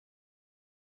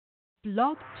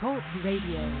Blog Talk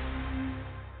Radio.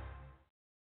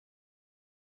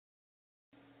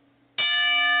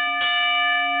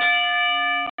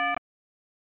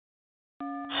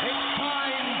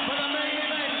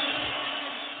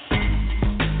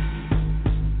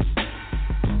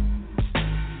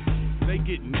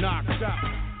 Get knocked out.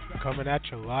 Coming at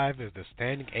you live is the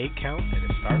standing 8 count, and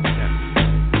it starts now.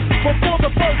 Before the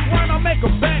first round, I make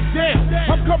them back down.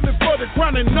 I'm coming for the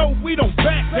crown, and no, we don't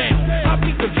back down. I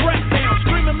beat the track down,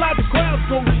 screaming like the crowd's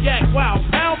gonna react. Wow,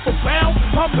 pound for pound,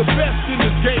 I'm the best in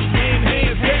this game, man,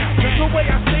 hands down. The way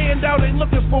I stand out, ain't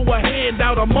looking for a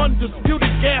handout. I'm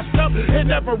undisputed, gassed up, and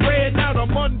never ran out.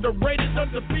 I'm underrated,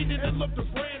 undefeated, and look to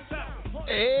branch out.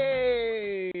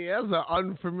 Hey, that's an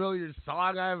unfamiliar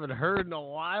song I haven't heard in a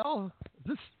while. Is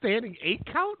this standing 8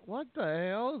 count? What the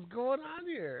hell is going on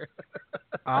here?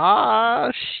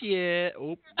 Shit.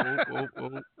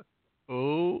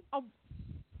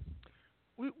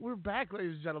 We're back,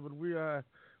 ladies and gentlemen.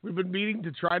 We've been meeting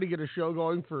to try to get a show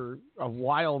going for a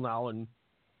while now, and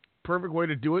perfect way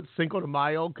to do it. Cinco de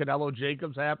Mayo, Canelo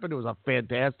Jacobs happened. It was a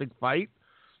fantastic fight,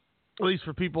 at least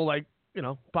for people like,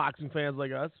 boxing fans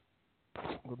like us.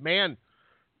 But man,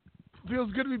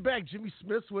 feels good to be back. Jimmy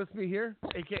Smith's with me here,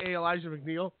 a.k.a. Elijah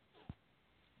McNeil.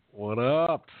 What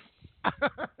up?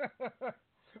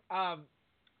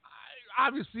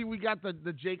 Obviously, we got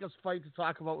the Jacobs fight to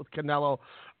talk about with Canelo.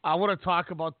 I want to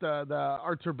talk about the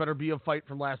Artur Beterbiev fight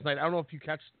from last night. I don't know if you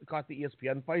caught the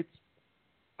ESPN fights.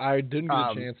 I didn't get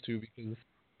a chance to because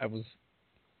I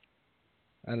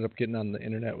ended up getting on the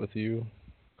internet with you.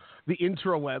 The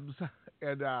intrawebs.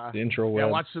 And the intro I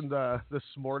watched them this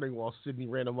morning while Sydney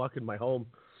ran amok in my home.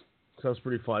 So that was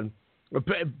pretty fun. But,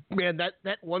 man, that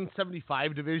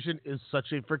 175 division is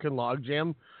such a freaking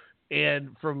logjam.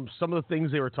 And from some of the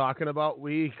things they were talking about,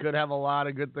 we could have a lot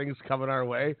of good things coming our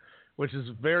way, which is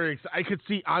very exciting. I could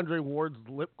see Andre Ward's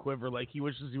lip quiver like he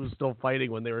wishes he was still fighting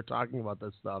when they were talking about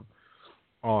this stuff.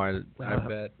 Oh, I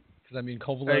bet. Because,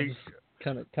 Kovalev's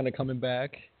kind of coming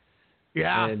back.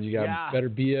 Yeah. And you got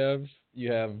Beterbiev. You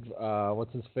have,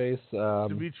 what's his face?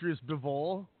 Demetrius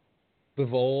Bivol.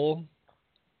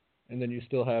 And then you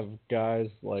still have guys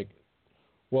like,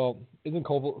 who's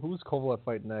Kovalev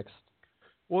fighting next?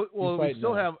 Well, we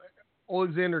still have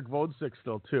Alexander Gvozdzik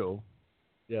still, too.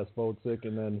 Yes, Gvozdzik.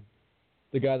 And then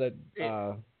the guy that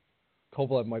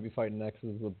Kovalev might be fighting next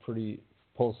is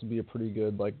supposed to be a pretty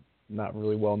good, not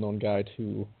really well-known guy,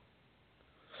 too.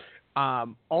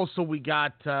 Also, we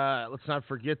got, let's not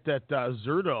forget that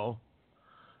Zurdo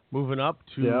moving up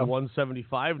to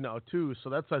 175 now, too. So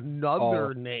that's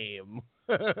another name.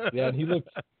 Yeah, and he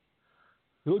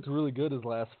looked really good his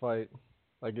last fight.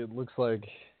 It looks like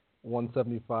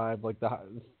 175.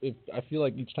 I feel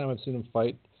like each time I've seen him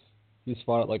fight, he's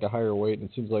fought at a higher weight, and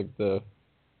it seems like the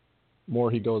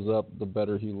more he goes up, the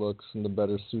better he looks, and the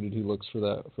better suited he looks for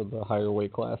the higher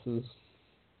weight classes.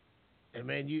 And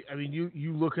man,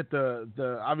 you look at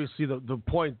the obviously the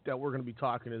point that we're going to be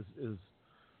talking is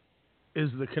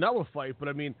the Canelo fight,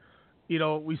 but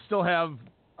we still have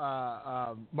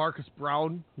Marcus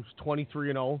Brown, who's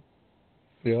 23-0,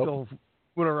 still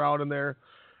put around in there.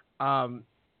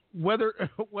 Whether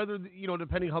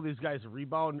depending how these guys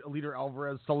rebound, Eleider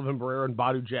Alvarez, Sullivan Barrera, and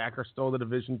Badu Jack are still in the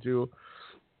division too.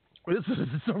 This is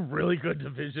a really good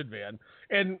division, man.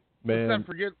 And let's not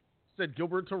forget, said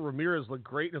Gilberto Ramirez looked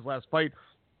great in his last fight.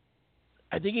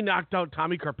 I think he knocked out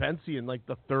Tommy Karpency in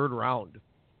the third round.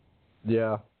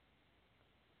 Yeah.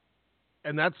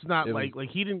 And that's not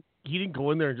he didn't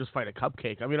go in there and just fight a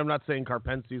cupcake. I'm not saying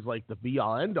Karpency's the be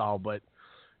all end all, but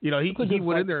he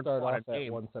went in there and fought a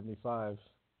game. 175.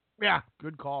 Yeah,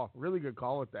 good call. Really good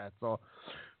call with that. So,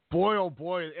 boy, oh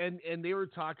boy, and they were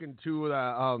talking to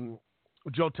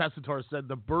Joe Tessitore said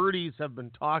the birdies have been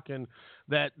talking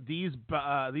that these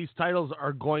titles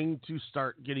are going to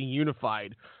start getting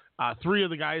unified. 3 of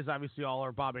the guys, obviously, all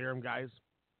are Bob Arum guys.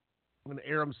 And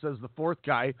Arum says the 4th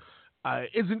guy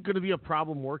isn't going to be a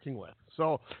problem working with.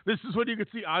 So this is when you can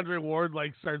see Andre Ward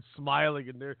start smiling,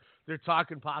 and they're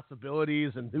talking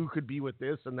possibilities and who could be with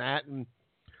this and that, and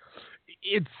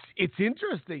it's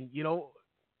interesting.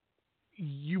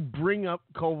 You bring up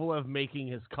Kovalev making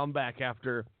his comeback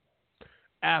after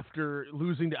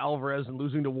losing to Alvarez and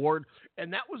losing to Ward,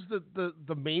 and that was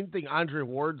the main thing Andre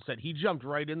Ward said. He jumped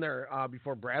right in there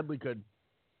before Bradley could.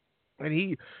 And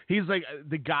he's like,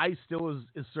 the guy still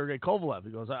is Sergey Kovalev. He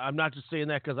goes, I'm not just saying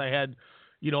that because I had,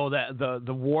 that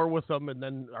the war with him and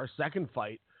then our second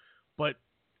fight, but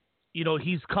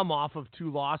he's come off of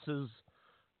 2 losses,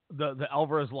 the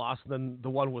Alvarez loss, and then the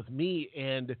one with me,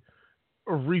 and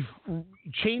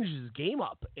changed his game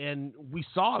up, and we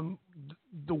saw him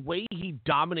the way he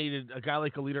dominated a guy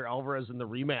like Eleider Alvarez in the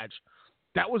rematch.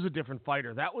 That was a different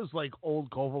fighter. That was like old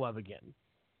Kovalev again,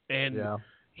 and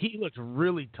he looked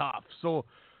really tough. So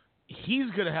he's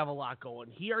going to have a lot going.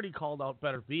 He already called out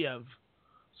Beterbiev,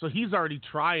 so he's already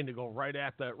trying to go right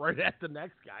at the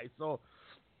next guy. So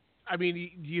I mean,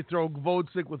 do you throw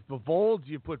Gvozdyk with Bivol?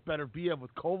 Do you put Beterbiev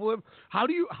with Kovalev? How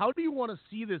do you want to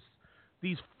see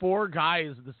these four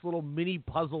guys, this little mini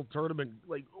puzzle tournament?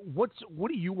 Like, what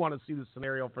do you want to see the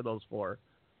scenario for those four?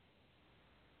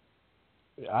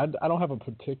 I don't have a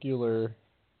particular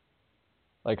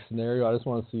scenario. I just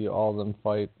want to see all of them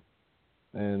fight,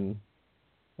 and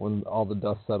when all the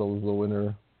dust settles, the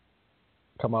winner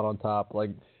come out on top.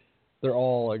 Like, they're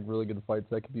all really good fights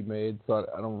that could be made. So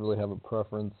I don't really have a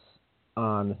preference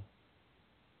on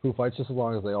who fights, just as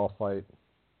long as they all fight.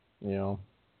 Who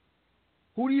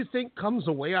do you think comes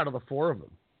away out of the four of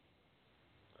them?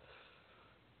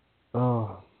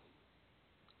 Oh,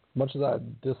 much as I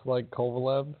dislike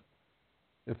Kovalev,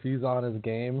 if he's on his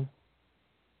game,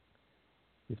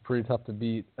 he's pretty tough to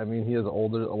beat. I mean, he is a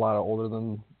lot older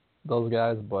than those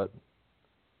guys, but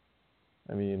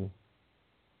I mean,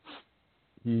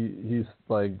 he's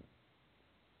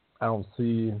I don't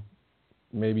see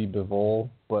maybe Bivol,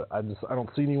 but I don't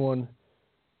see anyone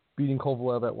beating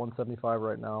Kovalev at 175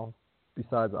 right now,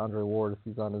 besides Andre Ward if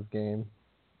he's on his game.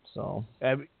 So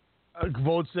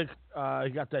Gvozdyk, he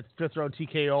got that 5th round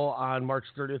TKO on March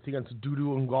 30th against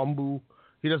Dudu Ngombu.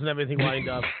 He doesn't have anything lined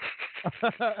up.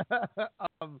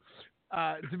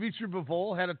 Dimitri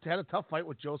Bivol had a tough fight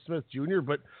with Joe Smith Jr.,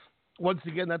 but once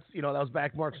again, that was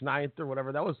back March 9th or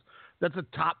whatever. That's a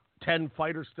top 10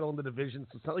 fighter still in the division,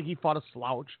 so it's not like he fought a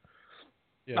slouch.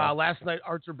 Yeah. Last night,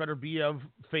 Artur Beterbiev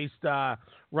faced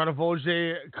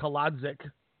Radovoj Kaladzik.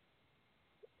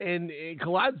 And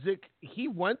Kaladzik, he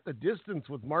went the distance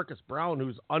with Marcus Brown,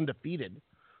 who's undefeated.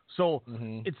 So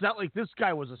it's not like this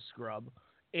guy was a scrub.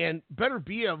 And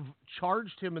Beterbiev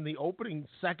charged him in the opening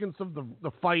seconds of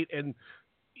the fight, and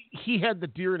he had the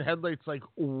deer in headlights like,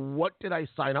 what did I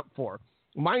sign up for?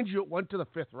 Mind you, it went to the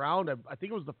 5th round. I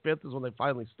think it was the 5th is when they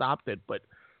finally stopped it. But,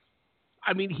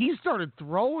 I mean, he started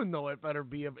throwing, though, at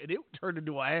Beterbiev, and it turned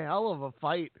into a hell of a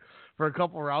fight for a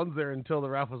couple rounds there until the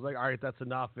ref was like, all right, that's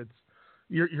enough.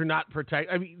 You're not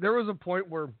protected. I mean, there was a point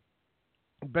where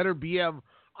Beterbiev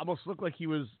almost looked like he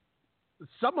was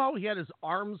 – somehow he had his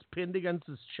arms pinned against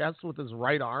his chest with his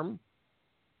right arm.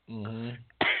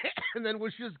 And then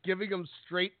was just giving him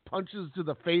straight punches to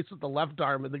the face with the left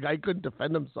arm, and the guy couldn't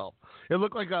defend himself. It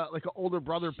looked like an older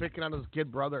brother picking on his kid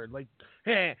brother, like,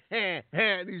 and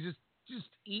he's just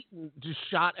eating, just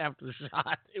shot after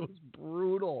shot. It was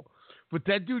brutal, but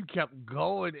that dude kept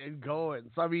going and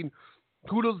going. So I mean,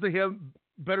 kudos to him.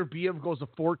 Beterbiev goes to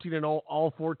 14-0,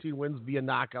 all 14 wins via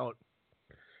knockout.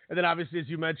 And then obviously, as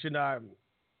you mentioned,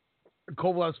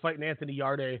 Kovalev's fighting Anthony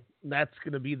Yarde. That's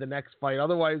going to be the next fight.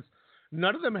 Otherwise,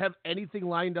 none of them have anything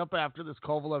lined up after this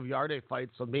Kovalev-Yarde fight.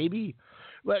 So maybe,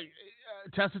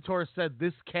 Tessitore said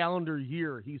this calendar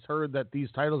year, he's heard that these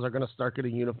titles are going to start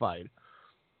getting unified.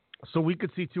 So we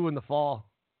could see 2 in the fall.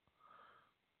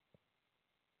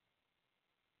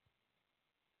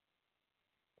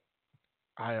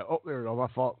 There we go. My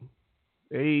fault.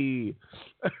 Hey.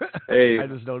 I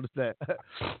just noticed that.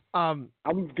 I'm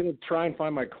going to try and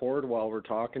find my cord while we're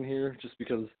talking here, just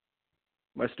because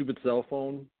my stupid cell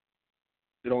phone,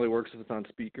 it only works if it's on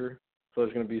speaker. So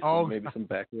there's going to be maybe some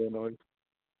background noise.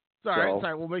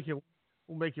 Sorry. We'll make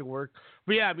it work.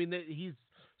 But yeah, I mean,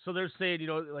 so they're saying,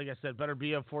 like I said,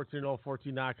 Beterbiev 14-0,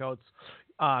 14 knockouts.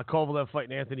 Kovalev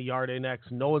fighting Anthony Yarde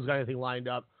next. No one's got anything lined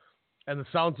up. And the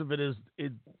sounds of it is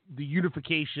the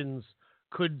unifications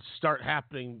could start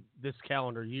happening this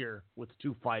calendar year with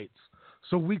 2 fights.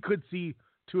 So we could see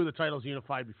 2 of the titles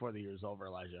unified before the year's over,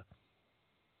 Elijah.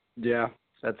 Yeah,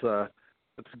 that's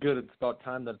good. It's about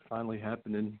time that it's finally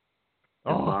happening.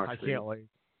 I can't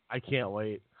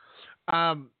wait.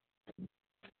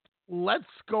 Let's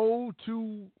go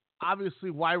to obviously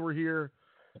why we're here.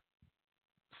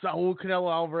 Saul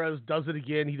Canelo Alvarez does it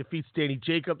again. He defeats Danny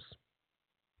Jacobs.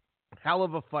 Hell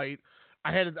of a fight.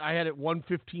 I had it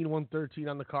 115, 113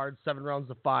 on the card, 7 rounds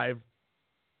to 5.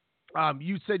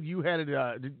 You said you had it.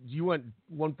 You went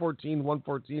 114,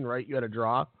 114, right? You had a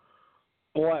draw.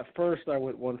 Well, at first I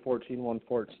went 114,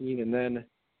 114, and then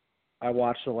I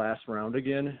watched the last round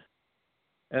again,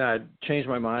 and I changed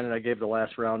my mind and I gave the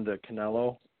last round to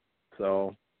Canelo.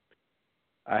 So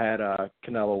I had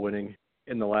Canelo winning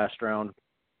in the last round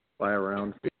by a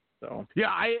round. So yeah,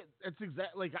 that's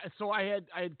exactly so. I had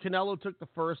Canelo took the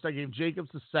first. I gave Jacobs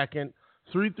the second.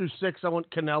 3 through 6, I went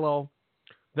Canelo.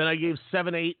 Then I gave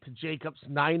 7-8 to Jacobs,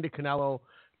 9 to Canelo,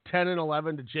 10 and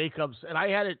 11 to Jacobs, and I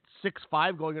had it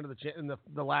 6-5 going into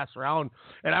the last round.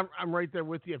 And I'm right there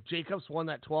with you. If Jacobs won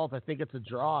that 12th, I think it's a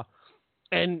draw.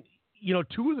 And you know,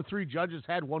 2 of the 3 judges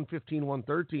had 115,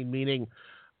 113, meaning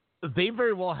they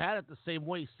very well had it the same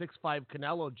way. 6-5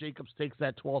 Canelo, Jacobs takes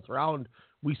that 12th round.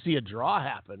 We see a draw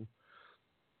happen.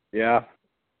 Yeah.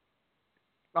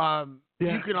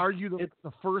 You can argue that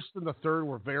the first and the third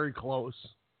were very close.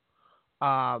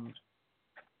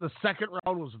 The second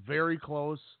round was very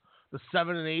close. The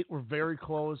 7 and 8 were very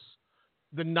close.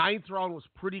 The 9th round was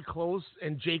pretty close,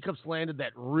 and Jacobs landed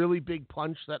that really big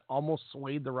punch that almost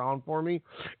swayed the round for me.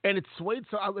 And it swayed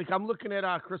so like I'm looking at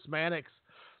Chris Mannix,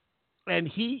 and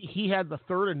he had the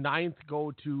 3rd and 9th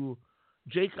go to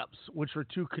Jacobs, which were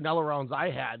 2 Canelo rounds I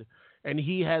had, and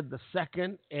he had the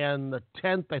 2nd and the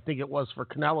 10th, I think it was, for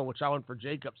Canelo, which I went for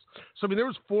Jacobs. So I mean, there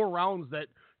was 4 rounds that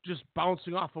just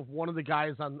bouncing off of one of the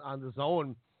guys on the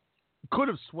zone could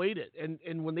have swayed it.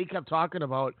 And when they kept talking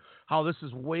about how this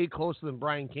is way closer than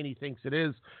Brian Kinney thinks it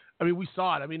is, I mean, we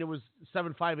saw it. I mean, it was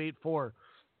 7-5, 8-4.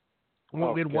 We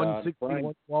had 160,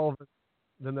 112,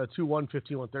 then the 2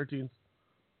 115, 113.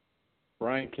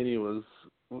 Brian Kinney was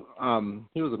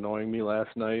he was annoying me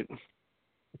last night.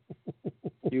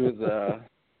 He was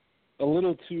a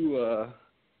little too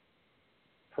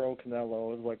pro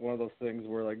Canelo. It was like one of those things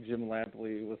where like Jim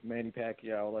Lampley with Manny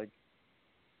Pacquiao, like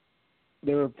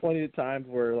there were plenty of times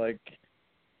where like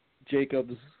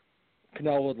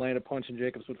Canelo would land a punch and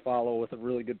Jacobs would follow with a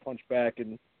really good punch back,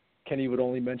 and Kenny would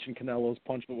only mention Canelo's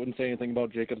punch but wouldn't say anything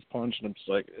about Jacobs' punch, and I'm just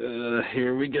like,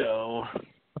 here we go.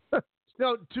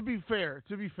 No, to be fair,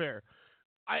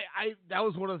 I that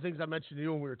was one of the things I mentioned to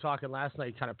you when we were talking last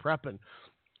night, kind of prepping,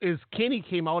 is Kenny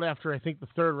came out after I think the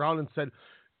 3rd round and said,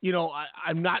 you know,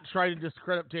 I'm not trying to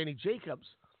discredit Danny Jacobs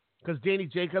because Danny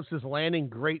Jacobs is landing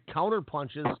great counter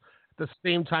punches at the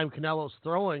same time Canelo's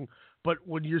throwing, but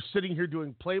when you're sitting here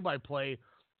doing play-by-play,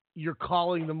 you're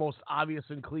calling the most obvious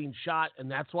and clean shot, and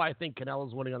that's why I think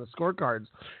Canelo's winning on the scorecards,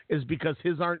 is because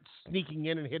his aren't sneaking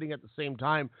in and hitting at the same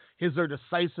time. His are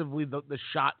decisively the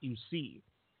shot you see.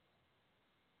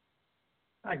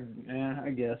 I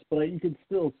guess, but you can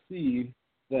still see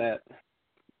that.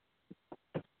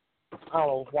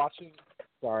 Oh, watching.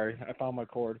 Sorry, I found my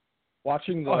cord.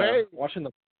 Watching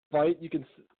the fight, you can.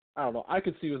 I don't know. I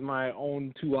could see with my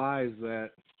own 2 eyes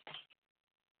that,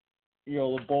 you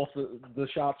know, both the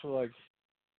shots were like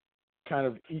kind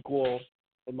of equal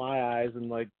in my eyes, and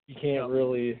like you can't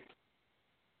really.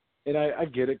 And I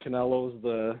get it. Canelo's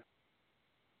the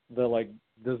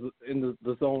in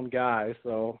the zone guy,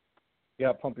 so you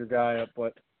gotta pump your guy up.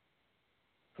 But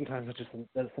sometimes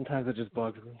it just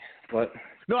bugs me. But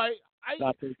no,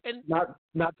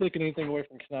 not taking anything away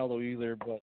from Canelo either.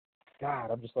 But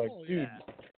God, I'm just like, dude,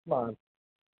 come on.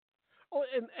 Oh,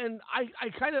 and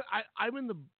I'm in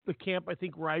the camp, I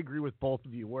think, where I agree with both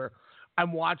of you, where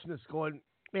I'm watching this going,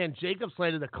 man, Jacobs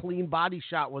landed a clean body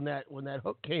shot when that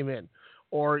hook came in.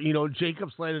 Or, you know,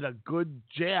 Jacobs landed a good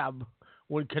jab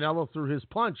when Canelo threw his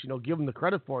punch, you know, give him the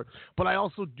credit for it. But I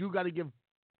also do got to give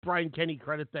Brian Kenny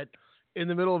credit that in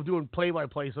the middle of doing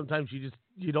play-by-play, sometimes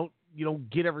you don't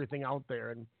get everything out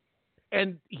there.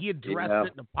 And he addressed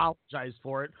it and apologized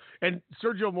for it. And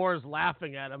Sergio Moore is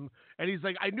laughing at him. And he's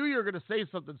like, I knew you were going to say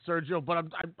something, Sergio, but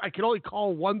I can only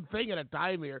call one thing at a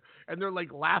time here. And they're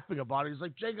like laughing about it. He's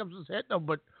like, Jacobs is hitting him.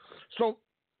 But so,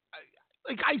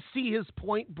 I see his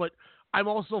point, but I'm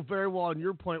also very well on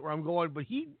your point where I'm going, but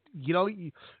you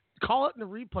call it in the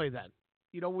replay then.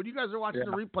 You know, when you guys are watching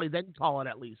the replay, then call it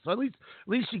at least. So at least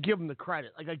you give him the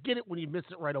credit. Like, I get it when you miss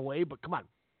it right away, but come on.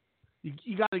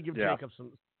 You got to give Jacobs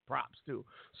some props too.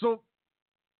 So,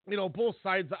 you know, both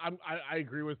sides I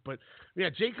agree with, but yeah,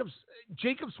 Jacobs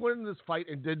went in this fight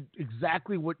and did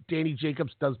exactly what Danny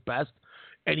Jacobs does best,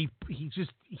 and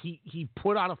he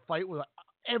put on a fight with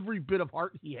every bit of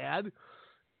heart he had,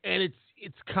 and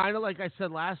it's kind of like I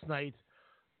said last night,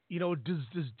 you know, does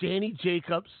Danny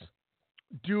Jacobs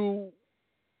do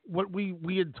what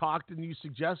we had talked and you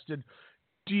suggested?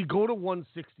 Do you go to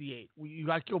 168? You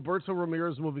got Gilberto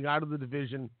Ramirez moving out of the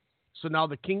division. So now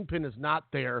the kingpin is not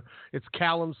there. It's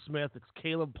Callum Smith. It's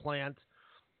Caleb Plant.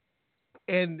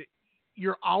 And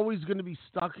you're always going to be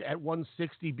stuck at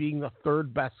 160 being the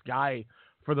 3rd best guy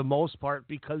for the most part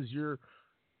because you're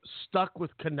stuck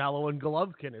with Canelo and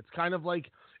Golovkin. It's kind of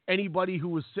like anybody who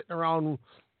was sitting around,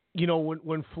 you know,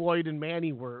 when Floyd and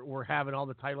Manny were having all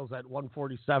the titles at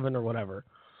 147 or whatever.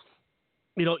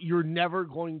 You know, you're never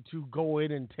going to go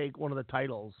in and take one of the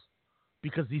titles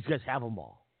because these guys have them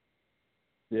all.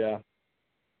 Yeah.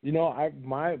 You know,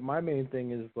 my main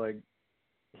thing is, like,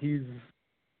 he's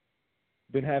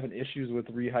been having issues with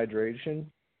rehydration,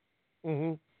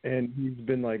 and he's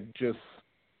been just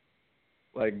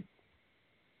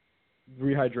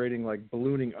rehydrating,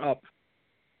 ballooning up,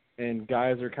 and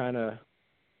guys are kind of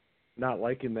not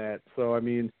liking that. So I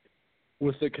mean,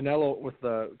 with the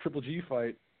Triple G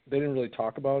fight, they didn't really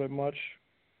talk about it much,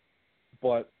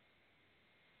 but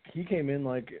he came in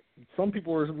some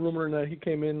people were rumoring that he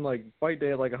came in fight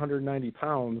day at 190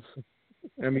 pounds.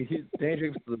 I mean, Danny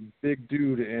Jacobs is a big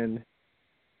dude, and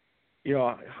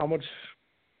how much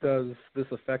does this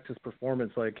affect his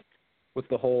performance? With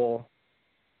the whole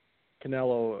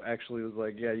Canelo actually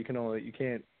was you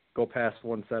can't go past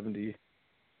 170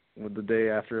 with the day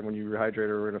after when you rehydrate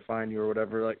or we're gonna fine you or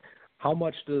whatever. How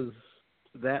much does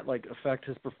that affect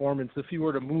his performance? If he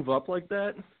were to move up like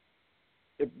that,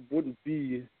 it wouldn't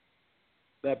be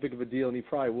that big of a deal, and he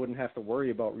probably wouldn't have to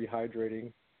worry about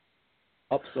rehydrating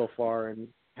up so far and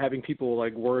having people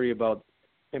worry about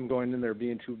him going in there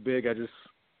being too big. I just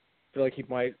feel like he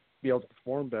might be able to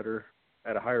perform better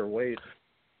at a higher weight.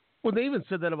 Well, they even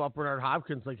said that about Bernard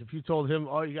Hopkins. If you told him,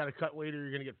 "Oh, you got to cut weight or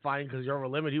you're going to get fined because you're over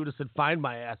limit," he would have said, "Find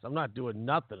my ass. I'm not doing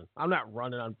nothing. I'm not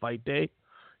running on fight day."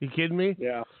 You kidding me?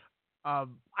 Yeah.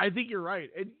 I think you're right.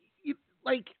 And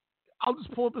I'll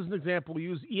just pull up as an example. We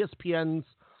use ESPN's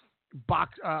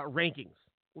box rankings.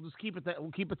 We'll just keep it that.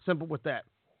 We'll keep it simple with that.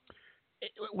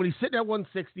 When he's sitting at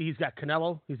 160, he's got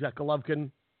Canelo, he's got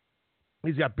Golovkin,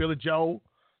 he's got Billy Joe,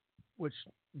 which,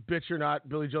 bitch or not,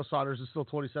 Billy Joe Saunders is still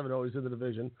 27-0. He's in the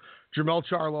division. Jermell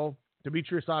Charlo,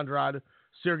 Demetrius Andrade,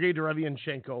 Sergey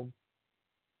Derevianchenko,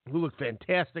 who looked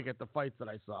fantastic at the fights that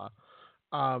I saw.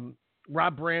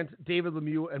 Rob Brandt, David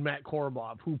Lemieux, and Matt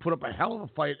Korobov, who put up a hell of a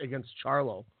fight against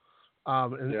Charlo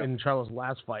in Charlo's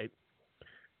last fight.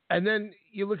 And then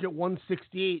you look at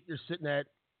 168, you're sitting at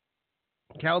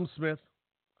Callum Smith,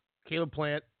 Caleb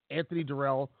Plant, Anthony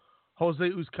Durrell, Jose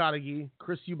Uzcategui,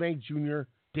 Chris Eubank Jr.,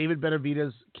 David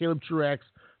Benavidez, Caleb Truax,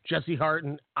 Jesse Hart,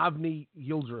 and Avni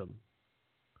Yildirim.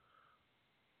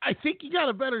 I think you got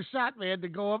a better shot, man, to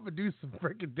go up and do some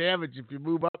freaking damage if you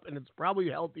move up, and it's probably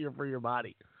healthier for your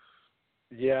body.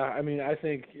 Yeah, I mean, I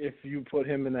think if you put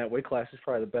him in that weight class, he's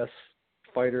probably the best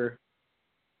fighter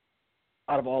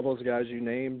out of all those guys you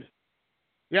named.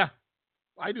 Yeah,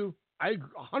 I do. I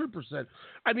 100%.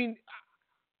 I mean,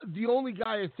 the only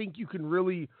guy I think you can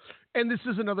really, and this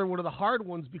is another one of the hard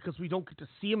ones because we don't get to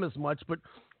see him as much, but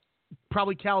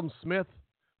probably Callum Smith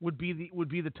would be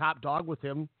the top dog with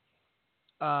him.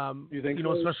 You think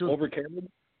especially over Caleb?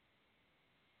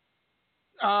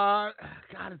 God,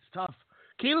 it's tough.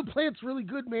 Caleb Plant's really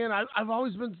good, man. I've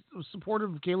always been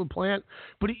supportive of Caleb Plant,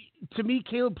 but to me,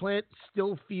 Caleb Plant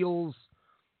still feels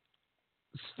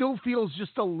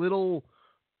just a little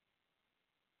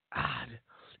odd.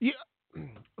 Yeah,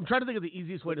 I'm trying to think of the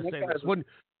easiest way to say this.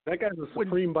 That guy's a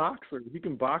supreme boxer. He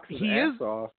can box his ass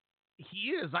off. He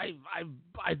is. I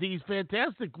think he's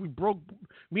fantastic.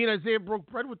 Me and Isaiah broke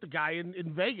bread with the guy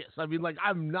in Vegas. I mean,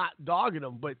 I'm not dogging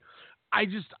him, but I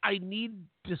need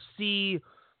to see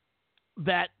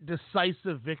that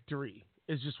decisive victory.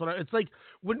 Is just what it's like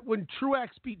when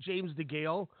Truax beat James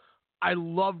DeGale. I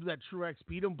loved that Truax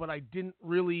beat him, but I didn't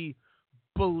really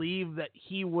believe that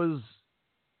he was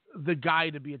the guy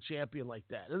to be a champion like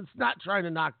that. And it's not trying to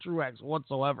knock Truax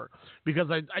whatsoever, because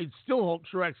I still hope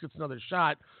Truax gets another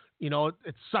shot.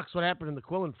 It sucks what happened in the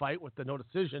Quillen fight with the no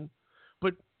decision,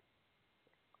 but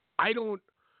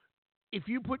if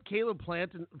you put Caleb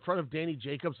Plant in front of Danny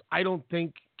Jacobs, I don't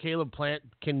think Caleb Plant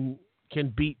can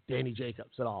beat Danny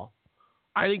Jacobs at all.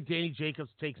 I think Danny Jacobs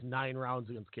takes 9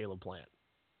 rounds against Caleb Plant.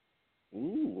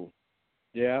 Ooh.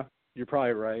 Yeah, you're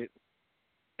probably right.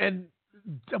 And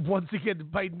once again,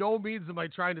 by no means am I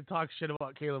trying to talk shit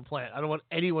about Caleb Plant. I don't want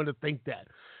anyone to think that.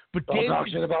 But don't talk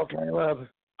shit about Caleb.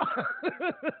 I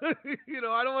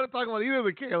don't want to talk about either of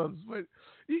the Calebs, but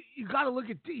you got to look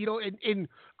at, and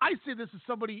I say this as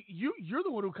somebody, you're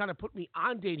the one who kind of put me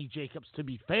on Danny Jacobs, to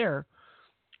be fair.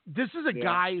 This is a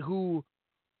guy who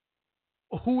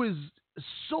is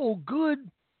so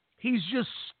good, he's just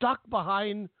stuck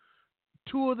behind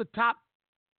 2 of the top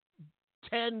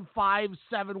 10, 5,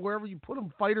 7, wherever you put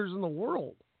them, fighters in the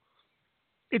world.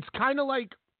 It's kind of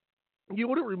like,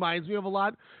 what it reminds me of a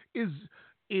lot is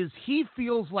he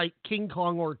feels like King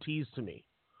Kong Ortiz to me,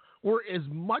 where as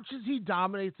much as he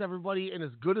dominates everybody and as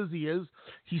good as he is,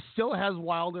 he still has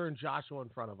Wilder and Joshua in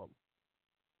front of him.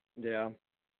 Yeah.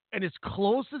 And as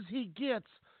close as he gets,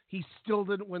 he still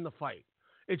didn't win the fight.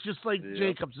 It's just like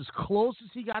Jacobs, as close as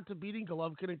he got to beating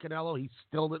Golovkin and Canelo, he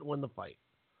still didn't win the fight.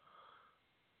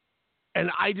 And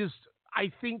I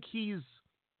think he's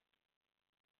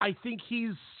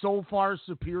so far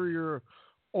superior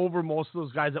over most of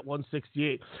those guys at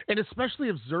 168. And especially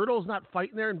if Zerto's not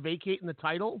fighting there and vacating the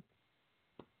title,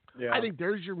 I think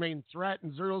there's your main threat,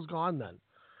 and Zerto's gone then.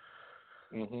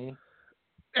 Mm-hmm.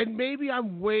 And maybe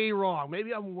I'm way wrong.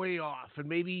 Maybe I'm way off. And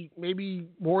maybe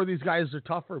more of these guys are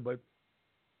tougher. But,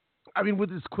 I mean,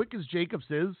 with as quick as Jacobs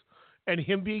is, and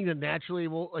him being naturally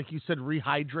able, like you said,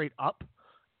 rehydrate up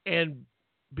and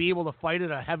be able to fight at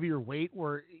a heavier weight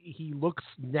where he looks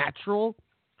natural,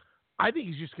 I think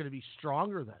he's just going to be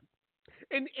stronger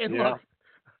then. And look,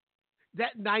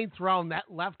 that 9th round, that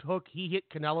left hook he hit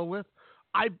Canelo with,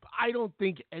 I don't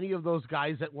think any of those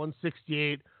guys at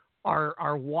 168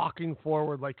 are walking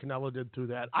forward like Canelo did through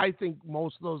that. I think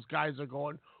most of those guys are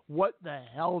going, what the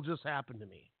hell just happened to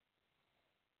me?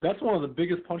 That's one of the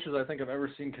biggest punches I think I've ever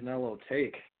seen Canelo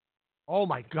take. Oh,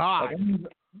 my God. Like, I don't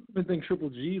even think Triple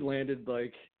G landed,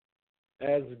 like,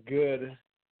 as good,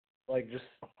 like, just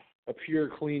a pure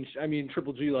clean I mean,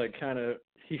 Triple G, like, kind of,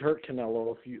 he hurt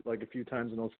Canelo a few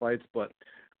times in those fights, but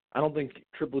I don't think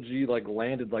Triple G, like,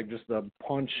 landed, like, just a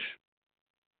punch,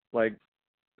 like,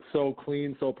 so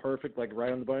clean, so perfect, like,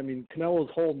 right on the bone. I mean,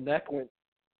 Canelo's whole neck went,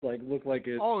 like, looked like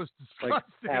it. Oh, it's disgusting.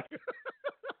 Like,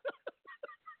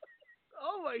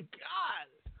 oh, my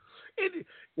God.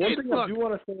 One thing I do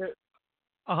want to say.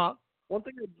 Uh-huh. One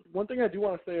thing I do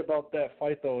want to say about that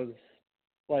fight though is,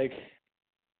 like,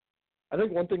 I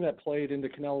think one thing that played into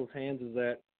Canelo's hands is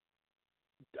that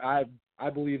I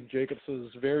believe Jacobs was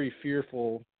very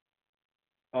fearful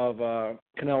of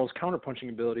Canelo's counterpunching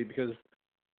ability because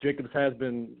Jacobs has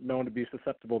been known to be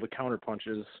susceptible to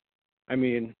counterpunches. I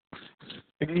mean,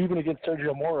 even against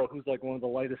Sergio Moro, who's like one of the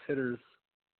lightest hitters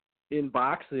in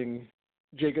boxing,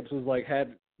 Jacobs was like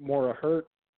had Mora hurt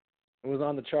and was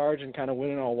on the charge and kind of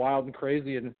winning all wild and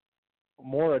crazy, and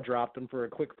Mora dropped him for a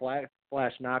quick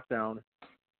flash knockdown.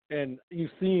 And you've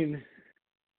seen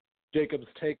Jacobs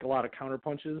take a lot of counter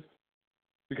punches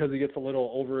because he gets a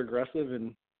little over aggressive,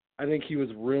 and I think he was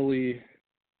really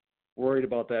worried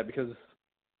about that because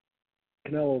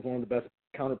Canelo is one of the best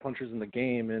counter punchers in the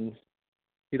game, and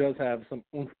he does have some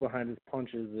oomph behind his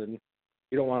punches, and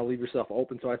you don't want to leave yourself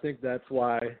open. So I think that's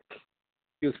why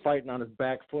he was fighting on his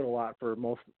back foot a lot for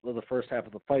most of the first half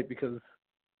of the fight, because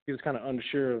he was kind of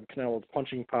unsure of Canelo's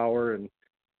punching power and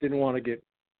didn't want to get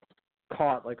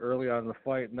caught like early on in the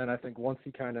fight. And then I think once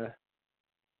he kind of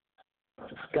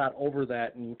got over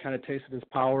that and kind of tasted his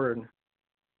power and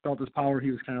felt his power, he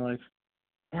was kind of like,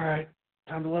 all right,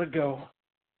 time to let it go.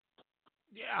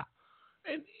 Yeah.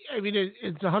 And I mean,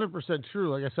 it's 100%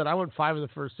 true. Like I said, I went 5 of the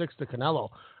first 6 to Canelo.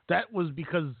 That was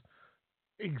because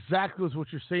exactly was what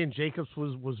you're saying. Jacobs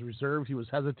was reserved. He was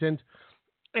hesitant.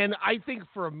 And I think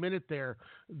for a minute there,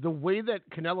 the way that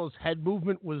Canelo's head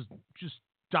movement was just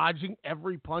dodging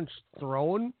every punch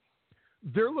thrown,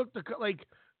 there looked like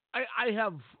I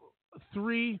have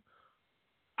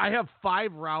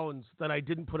 5 rounds that I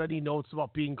didn't put any notes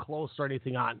about being close or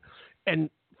anything on. And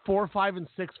 4, 5, and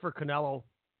 6 for Canelo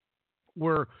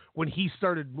were when he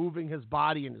started moving his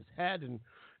body and his head,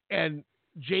 and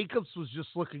Jacobs was just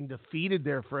looking defeated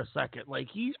there for a second. Like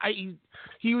he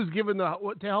was given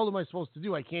what the hell am I supposed to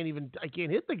do? I can't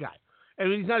hit the guy. I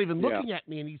mean, he's not even looking at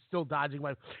me, and he's still dodging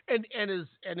my who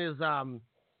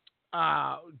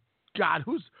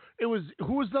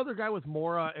was the other guy with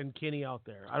Mora and Kinney out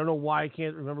there? I don't know why I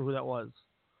can't remember who that was.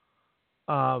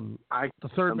 The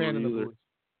third man in the booth.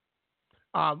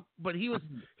 But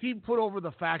he put over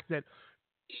the fact that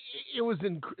it was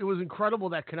incredible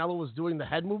that Canelo was doing the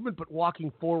head movement, but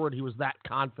walking forward he was that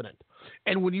confident.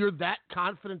 And when you're that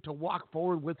confident to walk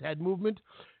forward with head movement,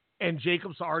 and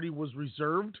Jacobs already was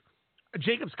reserved,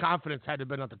 Jacobs' confidence had to have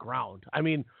been on the ground. I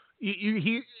mean,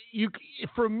 he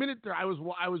for a minute there, I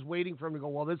was waiting for him to go,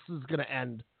 well, this is going to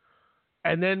end,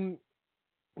 and then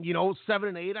 7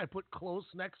 and 8, I put close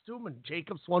next to him, and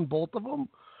Jacobs won both of them.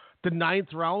 The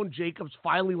 9th round, Jacobs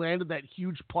finally landed that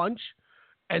huge punch.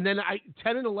 And then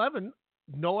 10 and 11,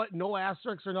 no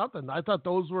asterisks or nothing. I thought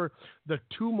those were the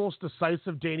 2 most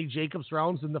decisive Danny Jacobs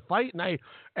rounds in the fight.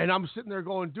 And I'm sitting there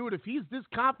going, dude, if he's this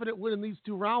confident winning these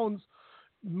 2 rounds,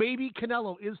 maybe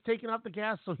Canelo is taking off the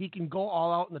gas so he can go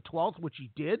all out in the 12th, which he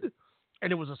did.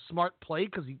 And it was a smart play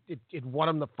because it won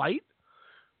him the fight.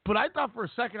 But I thought for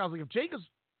a second, I was like, if Jacobs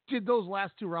did those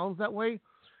last 2 rounds that way,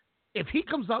 if he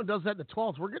comes out and does that in the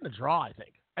 12th, we're getting a draw, I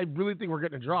think. I really think we're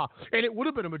getting a draw. And it would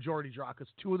have been a majority draw because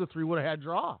 2 of the 3 would have had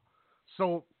draw.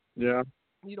 So, yeah,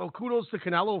 kudos to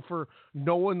Canelo for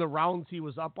knowing the rounds he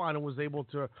was up on and was able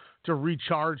to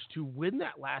recharge to win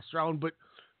that last round. But,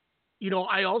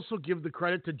 I also give the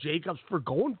credit to Jacobs for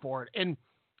going for it. And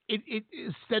it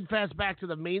is steadfast back to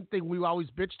the main thing we always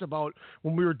bitched about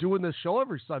when we were doing this show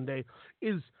every Sunday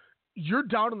is you're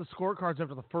down in the scorecards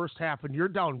after the first half, and you're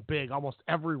down big almost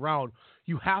every round.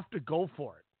 You have to go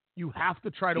for it. You have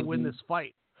to try to win this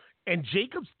fight. And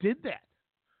Jacobs did that.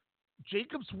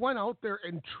 Jacobs went out there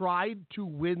and tried to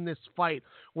win this fight,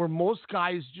 where most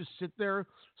guys just sit there,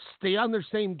 stay on their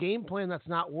same game plan that's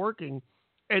not working,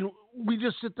 and we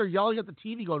just sit there yelling at the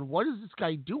TV going, what is this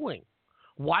guy doing?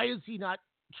 Why is he not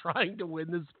trying to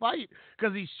win this fight?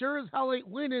 Because he sure as hell ain't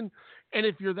winning, and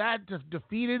if you're that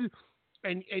defeated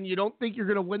and you don't think you're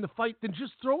going to win the fight, then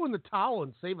just throw in the towel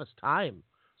and save us time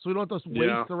so we don't have to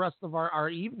waste the rest of our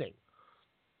evening.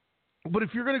 But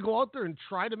if you're going to go out there and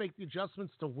try to make the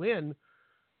adjustments to win,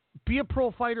 be a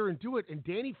pro fighter and do it. And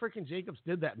Danny freaking Jacobs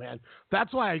did that, man.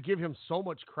 That's why I give him so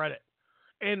much credit.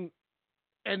 And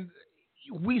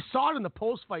we saw it in the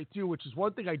post fight too, which is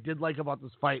one thing I did like about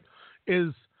this fight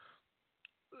is,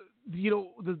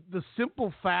 the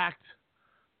simple fact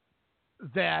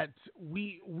that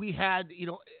we had,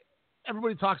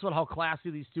 everybody talks about how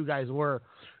classy these two guys were.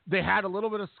 They had a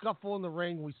little bit of scuffle in the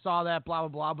ring. We saw that, blah, blah,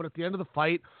 blah. But at the end of the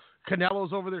fight,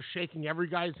 Canelo's over there shaking every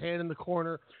guy's hand in the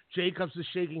corner. Jacobs is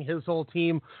shaking his whole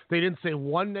team. They didn't say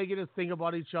one negative thing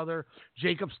about each other.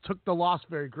 Jacobs took the loss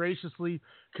very graciously.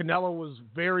 Canelo was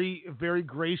very, very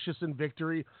gracious in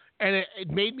victory. And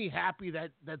it made me happy that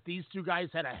these two guys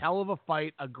had a hell of a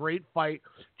fight, a great fight.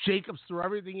 Jacobs threw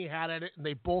everything he had at it, and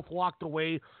they both walked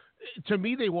away. To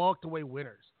me, they walked away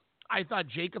winners. I thought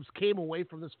Jacobs came away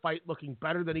from this fight looking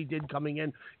better than he did coming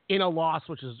in a loss,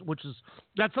 which is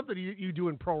that's something you do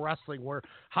in pro wrestling, where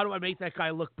how do I make that guy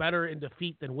look better in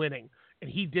defeat than winning?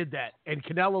 And he did that. And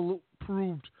Canelo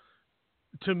proved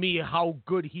to me how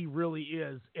good he really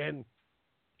is. And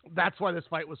that's why this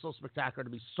fight was so spectacular to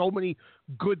me. So many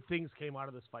good things came out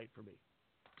of this fight for me.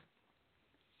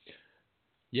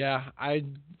 Yeah,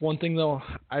 one thing though,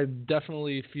 I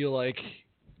definitely feel like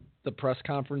the press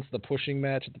conference, the pushing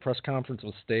match at the press conference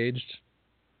was staged.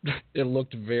 It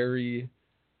looked very,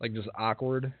 just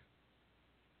awkward.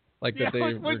 Like that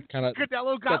they were kind of.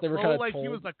 Canelo got low like he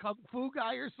was a kung fu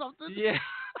guy or something. Yeah.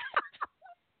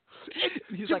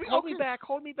 He's like, hold me back,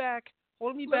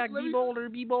 be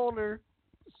bolder.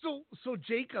 So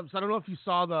Jacobs, I don't know if you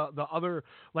saw the other,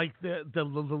 the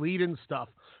lead-in stuff,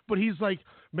 but he's like,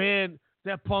 man,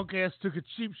 that punk ass took a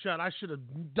cheap shot. I should have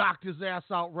knocked his ass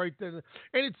out right then.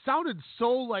 And it sounded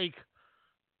so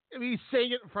he's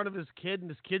saying it in front of his kid, and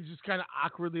his kid's just kind of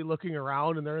awkwardly looking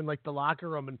around, and they're in the locker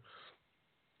room. And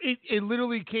it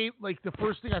literally came, the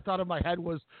first thing I thought in my head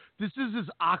was, this is as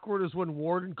awkward as when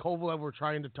Ward and Kovalev were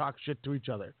trying to talk shit to each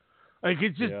other.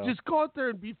 It's just go out there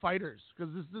and be fighters,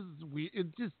 because this is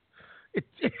weird.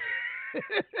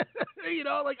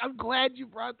 I'm glad you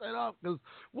brought that up, because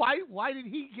why did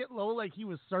he get low like he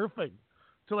was surfing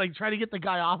to try to get the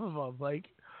guy off of him?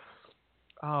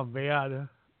 Oh man.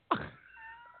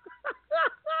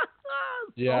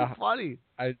 So funny.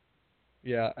 Danny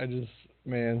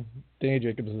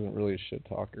Jacobs isn't really a shit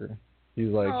talker. He's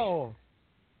no.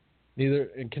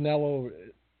 Neither, and Canelo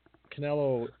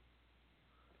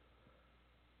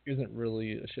isn't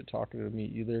really a shit talker to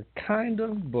me either. Kind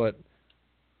of, but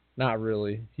not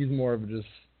really. He's more of just,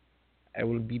 I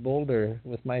will be bolder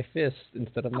with my fists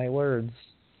instead of my words.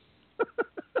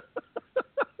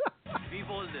 Be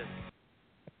bolder.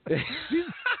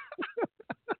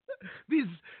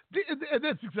 And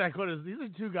that's exactly what it is. These are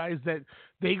two guys that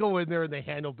they go in there and they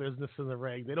handle business in the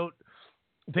ring. They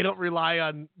don't rely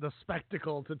on the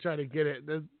spectacle to try to get it.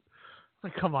 It's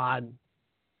come on.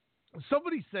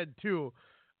 Somebody said too,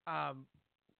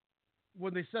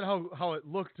 when they said how it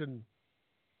looked, and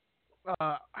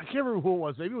I can't remember who it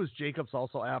was. Maybe it was Jacobs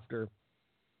also after,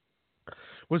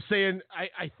 was saying,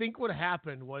 I think what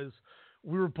happened was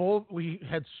we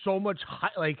had so much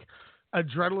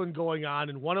adrenaline going on,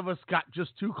 and one of us got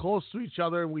just too close to each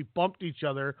other and we bumped each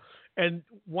other. And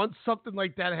once something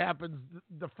like that happens,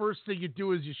 the first thing you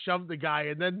do is you shove the guy.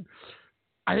 And then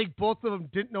I think both of them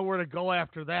didn't know where to go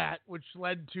after that, which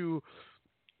led to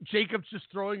Jacobs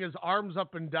just throwing his arms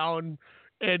up and down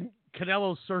and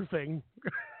Canelo surfing.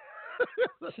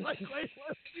 Wait, what are you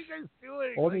guys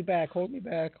doing? Hold me back.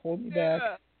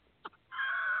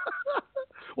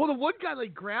 Well, the one guy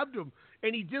like grabbed him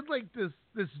and he did like this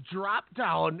drop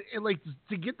down and like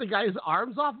to get the guy's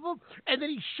arms off of him, and then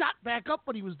he shot back up,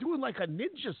 but he was doing like a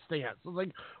ninja stance. I was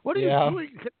like, "What are you doing,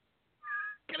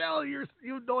 Canelo? You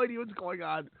have no idea what's going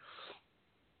on."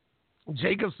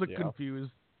 Jacobs looked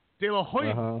confused. De La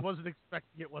Hoya wasn't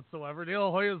expecting it whatsoever. De La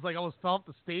Hoya was like almost fell off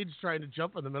the stage trying to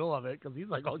jump in the middle of it because he's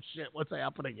like, "Oh shit, what's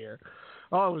happening here?"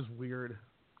 Oh, it was weird.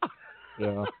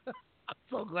 Yeah. I'm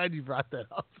so glad you brought that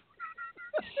up.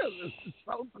 This is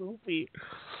so goofy.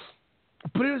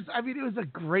 But it was a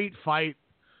great fight.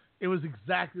 It was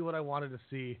exactly what I wanted to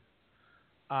see.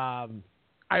 I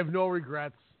have no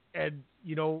regrets. And,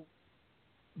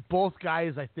 both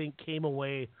guys, I think, came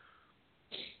away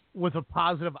with a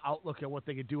positive outlook at what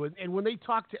they could do. And when they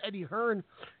talked to Eddie Hearn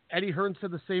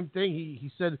said the same thing.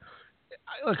 He said,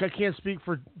 look, I can't speak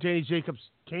for Danny Jacobs'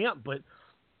 camp, but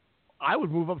I would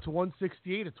move up to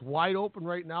 168. It's wide open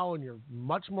right now, and you're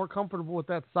much more comfortable with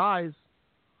that size.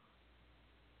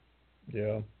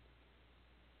 Yeah.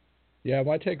 Yeah,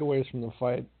 my takeaways from the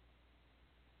fight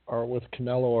are with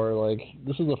Canelo are like,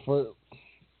 this is the first.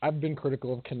 I've been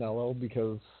critical of Canelo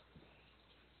because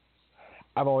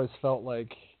I've always felt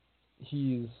like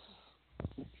he's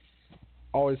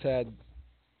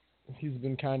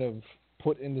been kind of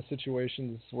put into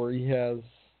situations where he has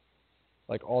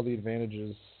like all the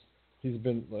advantages. He's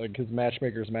been like, his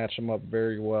matchmakers match him up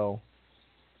very well.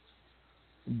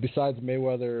 Besides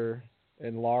Mayweather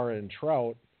and Lara and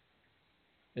Trout,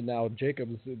 and now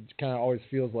Jacobs, it kind of always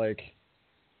feels like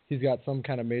he's got some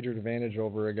kind of major advantage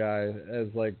over a guy, as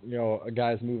like, a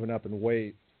guy's moving up in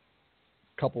weight,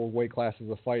 a couple of weight classes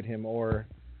to fight him, or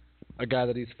a guy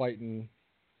that he's fighting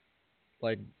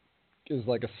like is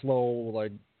like a slow,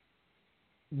 like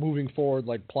moving forward,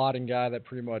 like plodding guy that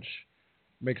pretty much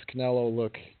makes Canelo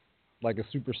look like a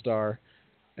superstar.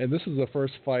 And this is the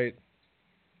first fight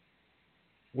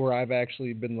where I've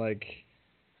actually been like,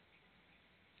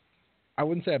 I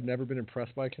wouldn't say I've never been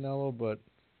impressed by Canelo, but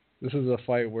this is a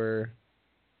fight where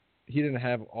he didn't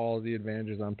have all the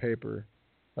advantages on paper.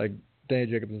 Like, Danny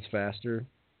Jacobs is faster.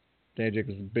 Danny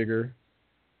Jacobs is bigger.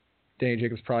 Danny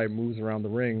Jacobs probably moves around the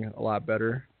ring a lot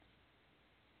better.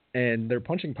 And their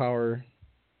punching power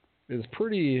is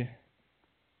pretty,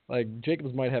 like,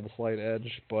 Jacobs might have a slight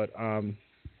edge, but,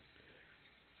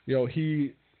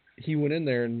 he went in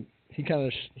there and he kind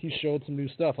of, he showed some new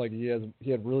stuff. Like, he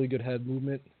had really good head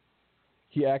movement.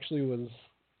 He actually was,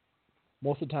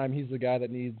 most of the time, he's the guy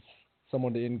that needs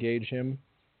someone to engage him.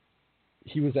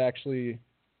 He was actually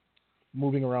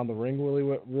moving around the ring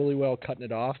really well, cutting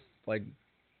it off, like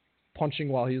punching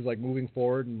while he's like moving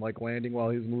forward and like landing while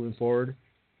he's moving forward.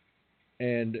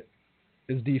 And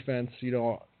his defense,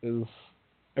 is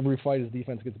every fight his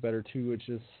defense gets better too.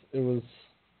 It was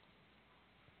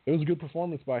a good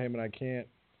performance by him, and I can't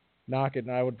knock it.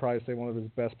 And I would probably say one of his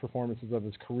best performances of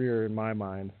his career in my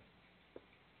mind.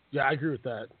 Yeah, I agree with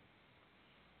that.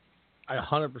 I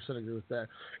 100% agree with that.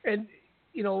 And,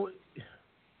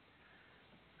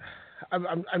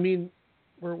 I mean,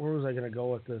 where was I going to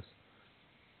go with this?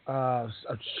 I'm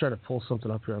just trying to pull something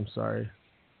up here. I'm sorry.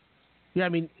 Yeah, I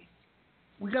mean,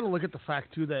 we got to look at the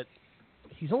fact, too, that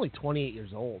he's only 28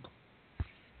 years old.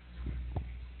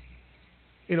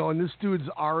 And this dude's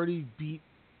already beat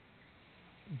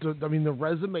the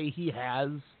resume he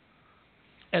has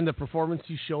and the performance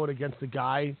he showed against a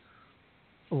guy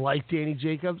like Danny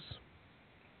Jacobs.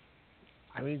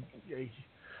 I mean,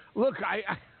 look, I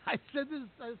said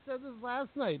this last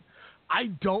night. I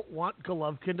don't want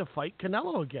Golovkin to fight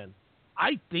Canelo again.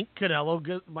 I think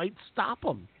Canelo might stop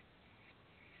him,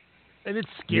 and it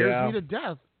scares me to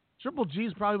death. Triple G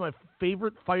is probably my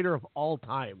favorite fighter of all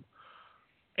time,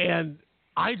 and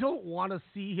I don't want to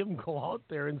see him go out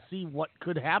there and see what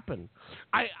could happen.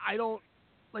 I don't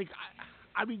like.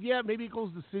 I mean, yeah, maybe it goes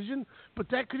decision, but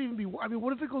that could even be. I mean,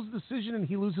 what if it goes decision and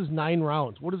he loses 9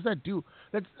 rounds? What does that do?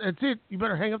 That's it. You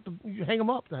better hang him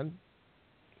up then.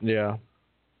 Yeah.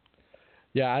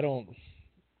 Yeah, I don't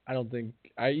think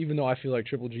even though I feel like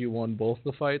Triple G won both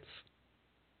the fights,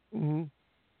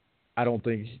 I don't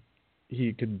think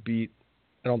he could beat.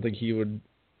 I don't think he would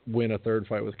win a third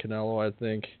fight with Canelo. I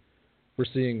think we're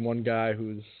seeing one guy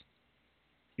who's,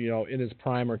 in his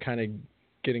prime or kind of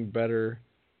getting better.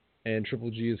 And Triple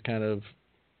G is kind of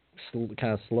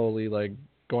slowly like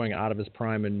going out of his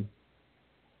prime and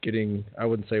getting, I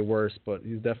wouldn't say worse, but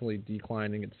he's definitely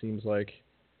declining. It seems like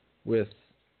with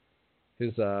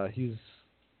his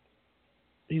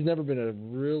he's never been a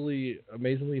really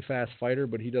amazingly fast fighter,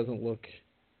 but he doesn't look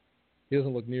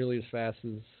nearly as fast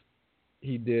as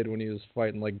he did when he was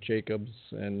fighting like Jacobs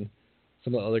and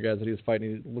some of the other guys that he was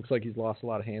fighting. It looks like he's lost a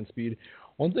lot of hand speed.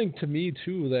 One thing to me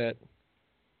too that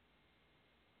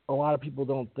a lot of people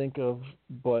don't think of,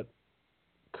 but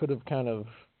could have kind of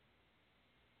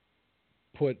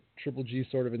put Triple G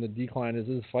sort of in the decline, is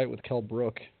his fight with Kell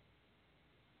Brook.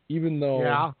 Even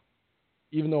though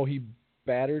he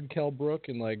battered Kell Brook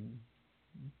and like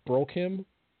broke him,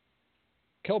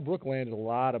 Kell Brook landed a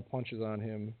lot of punches on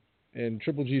him, and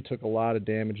Triple G took a lot of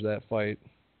damage that fight.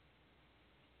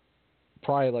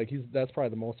 That's probably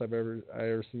the most I've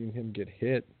ever seen him get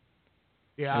hit.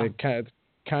 Yeah, and it's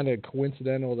kind of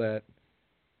coincidental that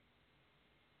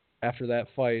after that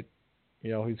fight,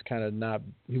 he's kind of not.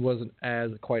 He wasn't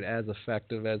quite as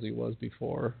effective as he was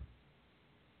before.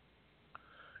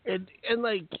 And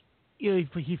like,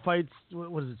 he fights.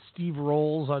 What is it? Steve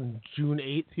Rolls on June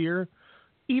 8th here.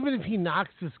 Even if he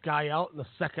knocks this guy out in the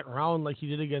second round, like he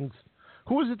did against,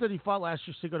 who was it that he fought last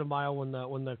year, Cinco de Mayo, when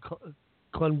the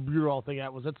Glenn Burel thing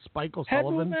at, was that Spike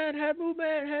O'Sullivan? Head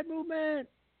movement.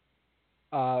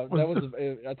 That was,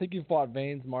 I think he fought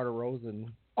Vane's Marta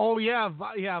Rosen. Oh yeah,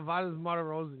 Vane's Marta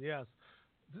Rosen, yes.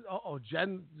 Oh,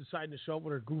 Jen decided to show up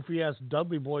with her goofy ass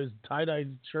Dudley Boys tie-dye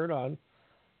shirt on.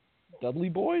 Dudley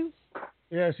Boys?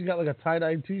 Yeah, she got like a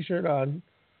tie-dye T-shirt on.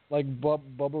 Like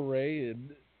Bubba Ray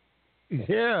and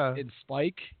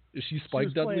Spike. Is she Spike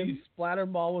was Dudley? Playing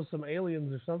splatterball with some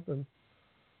aliens or something.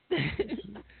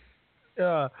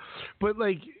 Yeah, but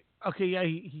like, okay, yeah,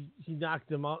 he knocked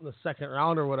him out in the second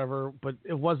round or whatever. But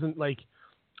it wasn't like,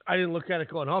 I didn't look at it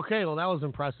going, okay, well that was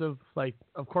impressive. Like,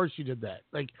 of course you did that.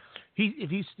 Like, can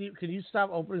you stop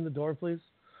opening the door, please?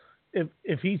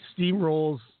 If he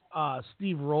steamrolls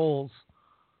Steve Rolls,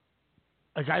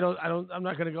 like I'm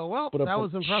not gonna go, well, that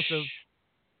was impressive.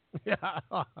 Yeah,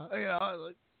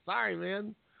 like, sorry,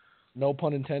 man. No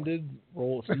pun intended.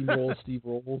 Steve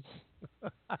Rolls.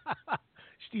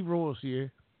 Steve Rolls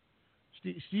here.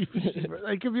 Steve,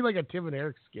 it could be like a Tim and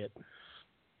Eric skit.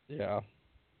 Yeah.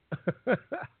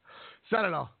 So I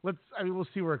don't know. We'll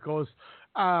see where it goes.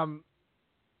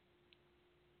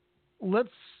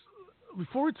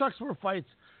 Before we talk some more fights,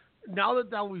 now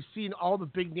that we've seen all the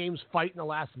big names fight in the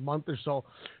last month or so,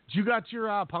 do you got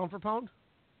your pound for pound?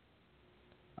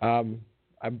 I'm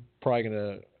probably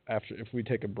gonna, if we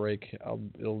take a break,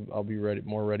 I'll be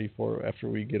more ready for it after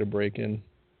we get a break in.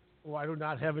 Well, I do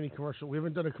not have any commercial. We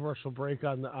haven't done a commercial break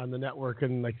on the network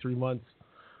in like 3 months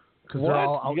because they're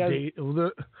all outdated.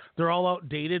 They're all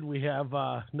outdated. We have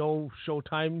no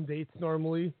Showtime dates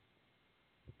normally.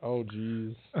 Oh,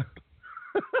 jeez.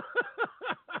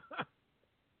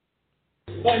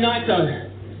 By Naito,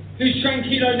 who's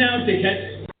tranquilo now,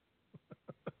 dickhead?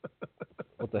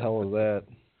 What the hell is that?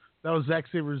 That was Zack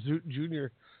Sabre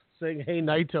Jr. saying, "Hey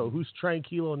Naito, who's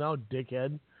tranquilo now,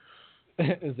 dickhead?"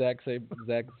 Zack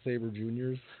Sabre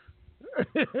Jr.'s.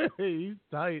 He's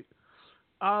tight.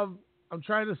 I'm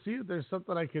trying to see if there's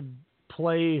something I could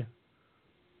play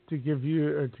to give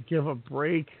you or to give a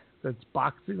break that's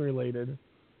boxing related.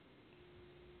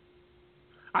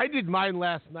 I did mine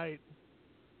last night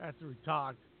after we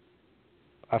talked.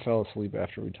 I fell asleep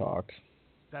after we talked.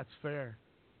 That's fair.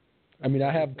 I mean,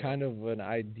 I have kind of an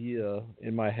idea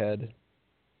in my head.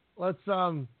 Let's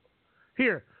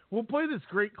here. We'll play this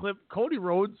great clip. Cody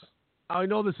Rhodes. I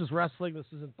know this is wrestling. This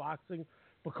isn't boxing.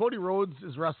 But Cody Rhodes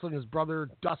is wrestling his brother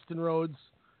Dustin Rhodes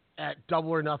at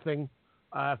Double or Nothing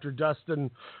after Dustin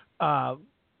juked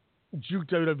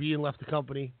WWE and left the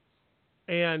company.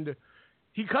 And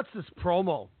he cuts this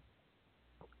promo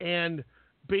and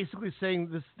basically saying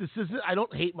this isn't, I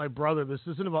don't hate my brother. This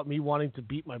isn't about me wanting to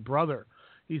beat my brother.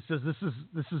 He says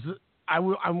I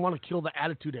want to kill the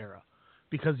Attitude Era,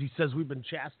 because he says we've been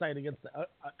chastised against the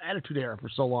Attitude Era for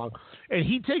so long. And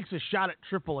he takes a shot at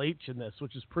Triple H in this,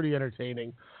 which is pretty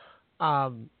entertaining.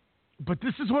 But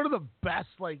this is one of the best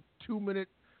 2-minute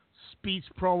speech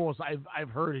promos I've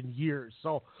heard in years.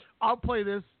 So I'll play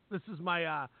this. This is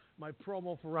my my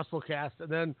promo for WrestleCast, and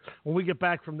then when we get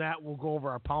back from that, we'll go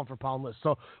over our pound for pound list.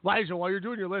 So Elijah, while you're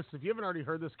doing your list, if you haven't already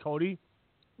heard this, Cody,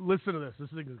 listen to this. This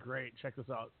thing is great. Check this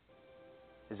out.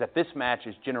 Is that this match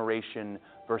is generation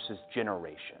versus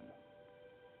generation.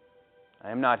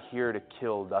 I am not here to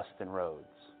kill Dustin Rhodes.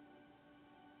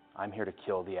 I'm here to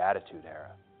kill the Attitude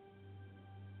Era.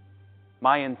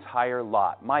 My entire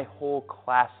lot, my whole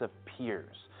class of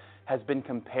peers, has been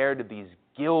compared to these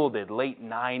gilded late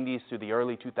 90s through the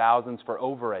early 2000s for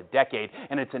over a decade,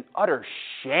 and it's an utter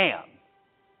sham.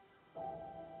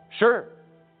 Sure,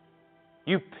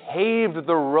 you paved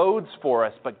the roads for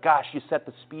us, but gosh, you set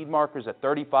the speed markers at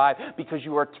 35 because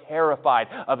you are terrified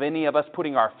of any of us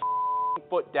putting our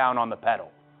foot down on the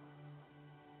pedal.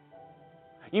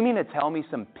 You mean to tell me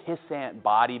some pissant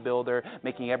bodybuilder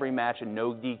making every match a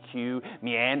no DQ,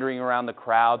 meandering around the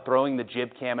crowd, throwing the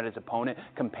jib cam at his opponent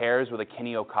compares with a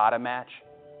Kenny Okada match?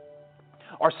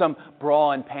 Or some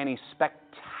bra and panty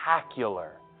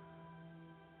spectacular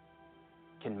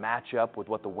can match up with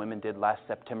what the women did last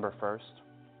September 1st?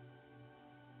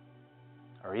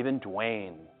 Or even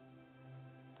Dwayne,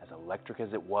 as electric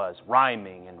as it was,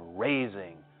 rhyming and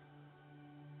raising,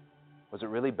 was it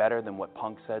really better than what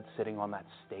Punk said sitting on that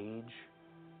stage?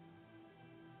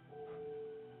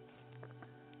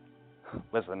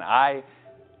 Listen, I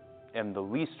am the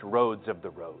least Rhodes of the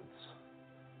Rhodes.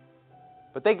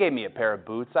 But they gave me a pair of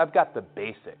boots. I've got the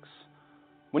basics.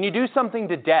 When you do something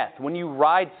to death, when you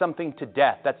ride something to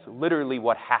death, that's literally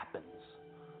what happens.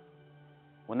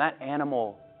 When that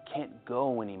animal can't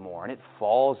go anymore and it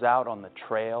falls out on the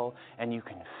trail and you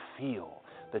can feel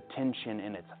the tension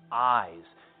in its eyes,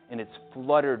 in its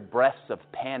fluttered breaths of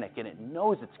panic, and it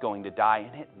knows it's going to die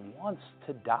and it wants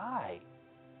to die.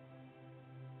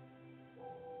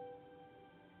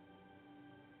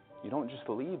 You don't just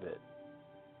leave it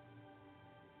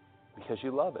because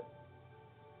you love it.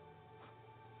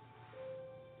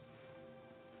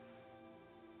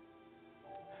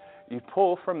 You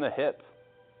pull from the hip.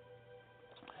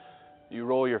 You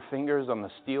roll your fingers on the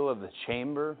steel of the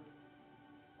chamber.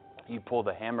 You pull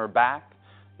the hammer back.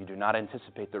 You do not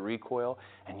anticipate the recoil,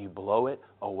 and you blow it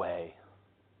away.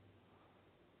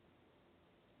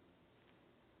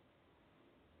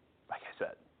 Like I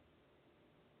said,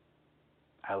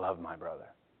 I love my brother.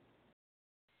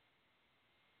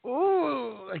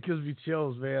 Ooh, that gives me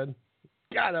chills, man.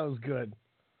 God, that was good.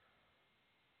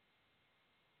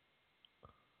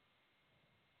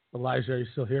 Elijah, are you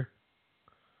still here?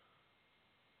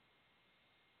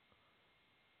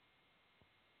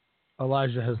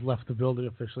 Elijah has left the building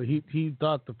officially. He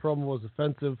thought the promo was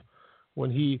offensive when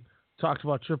he talked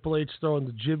about Triple H throwing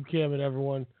the jib cam at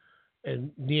everyone and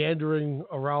meandering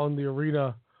around the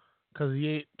arena because he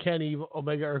ate Kenny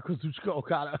Omega or Kazuchika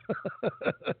Okada.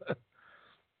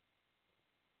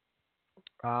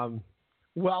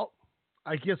 Well,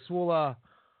 I guess we'll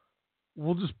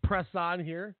just press on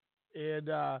here. And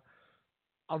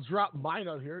I'll drop mine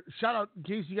out here. Shout out, in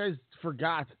case you guys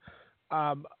forgot,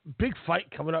 big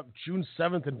fight coming up June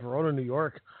 7th in Verona, New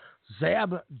York.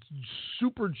 Zab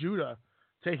Super Judah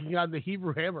taking on the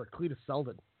Hebrew Hammer, Cletus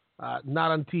Selden.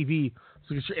 Not on TV,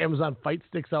 so get your Amazon Fight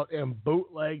Sticks out and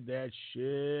bootleg that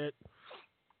shit.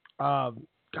 God,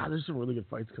 there's some really good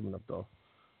fights coming up, though.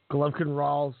 Golovkin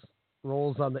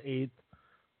rolls on the 8th.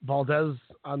 Valdez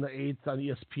on the 8th on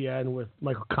ESPN with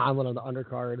Michael Conlon on the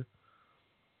undercard.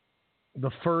 The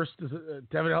 1st is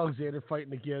Devin Alexander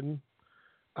fighting again.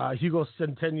 Hugo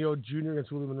Centeno Jr.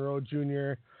 against Willie Monroe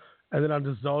Jr. And then on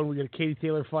the zone, we get a Katie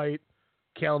Taylor fight.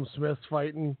 Callum Smith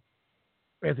fighting.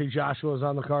 Anthony Joshua is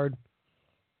on the card.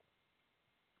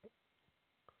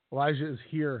 Elijah is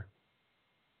here.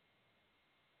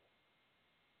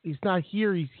 He's not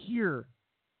here. He's here.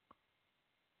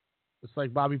 It's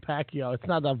like Bobby Pacquiao. It's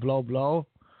not that blow blow.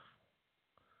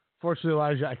 Fortunately,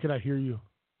 Elijah, I cannot hear you.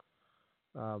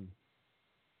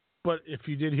 But if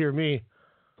you did hear me,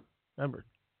 remember,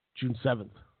 June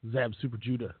 7th, Zab Super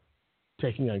Judah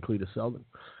taking on Cletus Selden.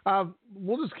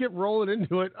 We'll just get rolling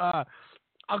into it.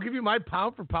 I'll give you my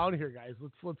pound for pound here, guys.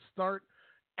 Let's start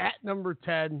at number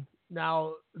 10.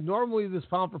 Now, normally this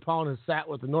pound for pound has sat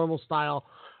with the normal style.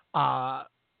 Golovkin,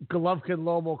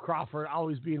 Lomo, Crawford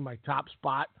always being my top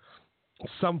spot.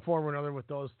 Some form or another with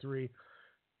those three.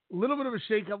 A little bit of a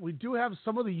shakeup. We do have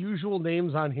some of the usual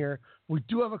names on here. We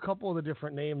do have a couple of the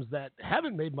different names that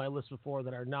haven't made my list before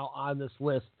that are now on this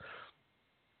list.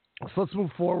 So let's move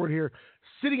forward here.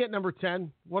 Sitting at number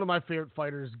 10, one of my favorite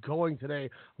fighters going today,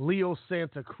 Leo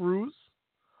Santa Cruz.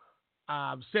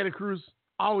 Santa Cruz,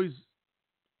 always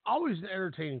an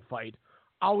entertaining fight.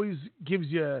 Always gives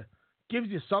you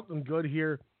something good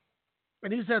here.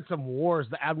 And he's had some wars.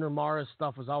 The Abner Mares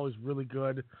stuff was always really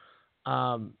good.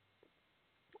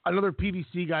 Another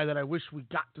PBC guy that I wish we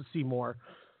got to see more.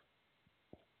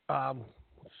 So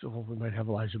we might have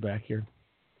Elijah back here.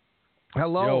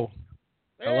 Hello. Yo.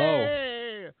 Hello.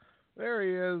 Hey, there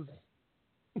he is.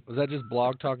 Was that just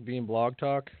blog talk being blog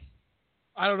talk?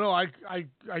 I don't know. I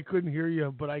couldn't hear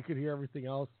you, but I could hear everything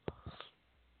else.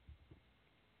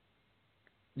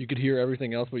 You could hear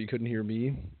everything else, but you couldn't hear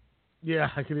me? Yeah,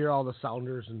 I could hear all the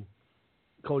Sounders and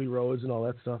Cody Rhodes and all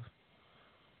that stuff.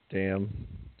 Damn.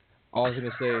 I was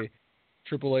going to say,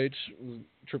 Triple H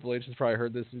has probably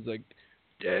heard this. He's like,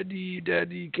 Daddy,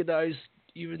 can I,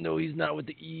 even though he's not with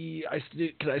the E,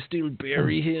 can I still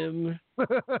bury him?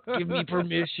 Give me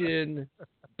permission.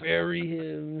 Bury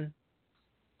him.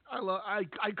 I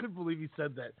couldn't believe he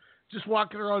said that. Just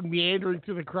walking around meandering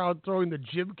through the crowd, throwing the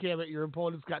jib cam at your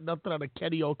opponent's got nothing on a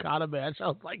Kenny Okada match. I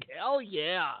was like, hell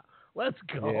yeah. Let's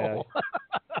go.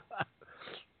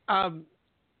 Yeah.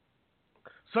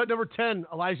 So at number 10,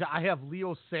 Elijah, I have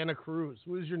Leo Santa Cruz.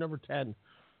 Who is your number 10?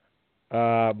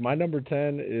 My number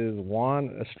 10 is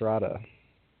Juan Estrada.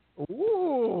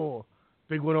 Ooh.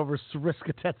 Big one over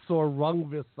Sariska Tetsor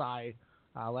Rungvisai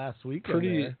last week.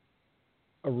 A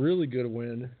really good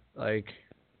win. Like,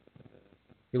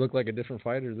 he looked like a different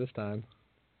fighter this time.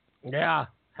 Yeah.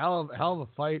 Hell of a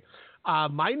fight.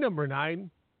 My number 9,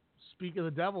 speak of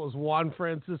the devil, is Juan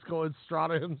Francisco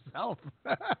Estrada himself.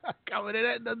 Coming in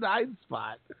at the 9th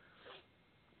spot.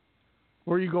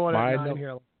 Where are you going at 9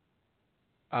 here?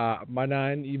 My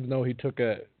 9, even though he took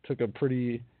a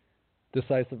pretty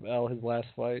decisive L his last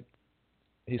fight,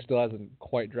 he still hasn't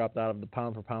quite dropped out of the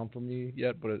pound for pound for me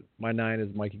yet. But my 9 is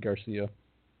Mikey Garcia.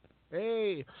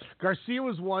 Hey, Garcia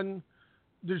was one.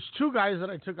 There's 2 guys that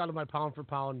I took out of my pound for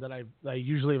pound that I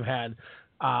usually have had,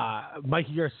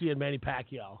 Mikey Garcia and Manny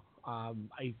Pacquiao.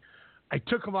 I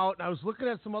took them out, and I was looking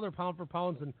at some other pound for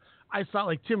pounds, and I saw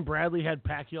like Tim Bradley had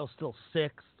Pacquiao still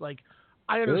 6. Like,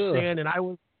 I understand, and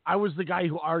I was the guy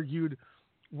who argued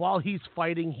while he's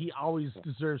fighting, he always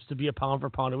deserves to be a pound for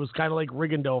pound. It was kind of like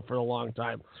Rigondeaux for a long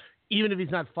time. Even if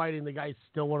he's not fighting, the guy's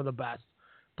still one of the best.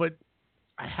 But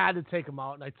I had to take him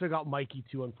out, and I took out Mikey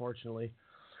too, unfortunately.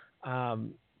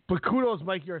 But kudos,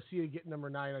 Mikey Garcia getting number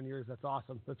 9 on yours. That's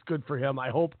awesome. That's good for him. I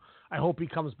hope he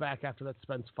comes back after that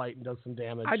Spence fight and does some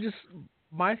damage.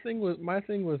 My thing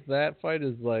with that fight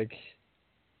is like,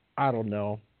 I don't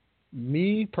know.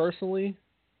 Me personally,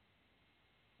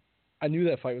 I knew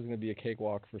that fight was going to be a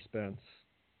cakewalk for Spence.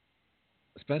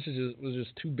 Spence was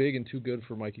just too big and too good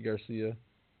for Mikey Garcia.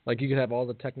 Like, you could have all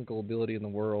the technical ability in the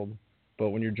world, but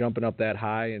when you're jumping up that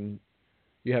high and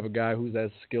you have a guy who's as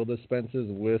skilled as Spence is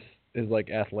with his like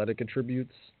athletic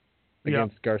attributes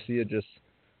against Garcia, just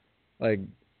like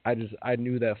I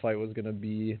knew that fight was going to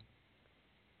be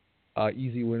an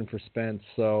easy win for Spence.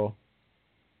 So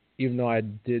even though I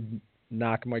did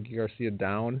knock Mikey Garcia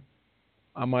down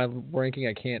on my ranking,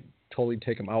 I can't totally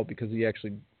take him out because he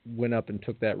actually went up and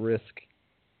took that risk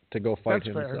to go fight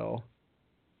him. Fair. So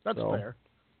that's fair.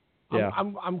 Yeah,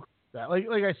 I'm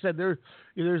like I said,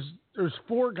 there's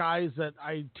 4 guys that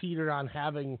I teetered on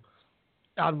having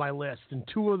on my list, and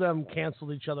 2 of them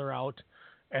canceled each other out,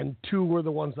 and 2 were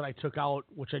the ones that I took out,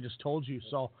 which I just told you.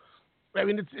 So, I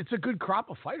mean, it's a good crop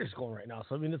of fighters going right now.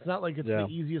 So, I mean, it's not like it's the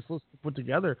easiest list to put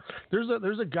together.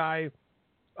 There's a guy,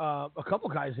 a couple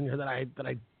guys in here that I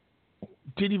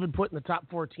didn't even put in the top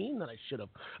 14 that I should have.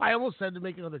 I almost had to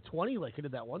make another 20 like I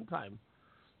did that one time.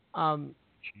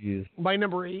 Jeez. My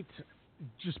number 8,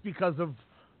 just because of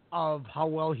how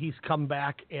well he's come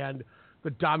back and the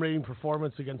dominating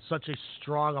performance against such a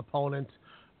strong opponent.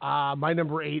 My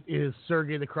number 8 is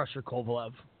Sergey the Crusher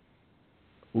Kovalev.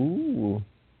 Ooh.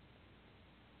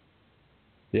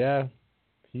 Yeah,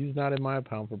 he's not in my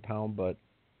pound for pound, but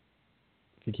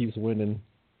if he keeps winning,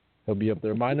 he'll be up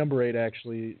there. My number 8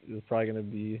 actually is probably going to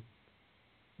be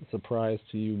a surprise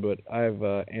to you, but I have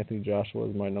Anthony Joshua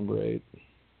as my number 8.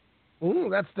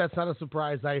 Ooh, that's not a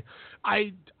surprise.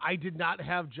 I did not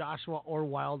have Joshua or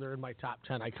Wilder in my top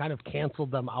 10. I kind of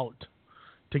canceled them out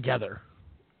together,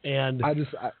 and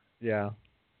yeah.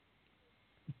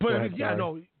 But I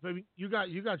mean, you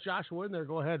got Joshua in there.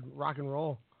 Go ahead, rock and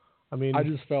roll. I mean, I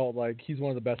just felt like he's one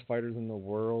of the best fighters in the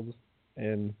world,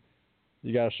 and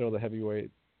you got to show the heavyweight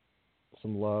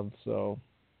some love. So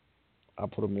I'll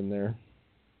put him in there.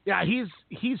 Yeah, he's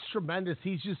tremendous.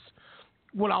 He's just.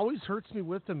 What always hurts me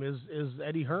with him is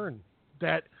Eddie Hearn,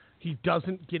 that he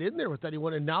doesn't get in there with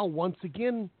anyone. And now, once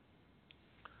again,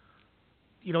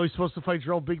 he's supposed to fight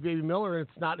Jerome Big Baby Miller, and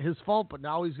it's not his fault, but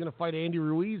now he's going to fight Andy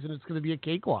Ruiz, and it's going to be a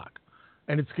cakewalk.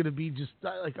 And it's going to be just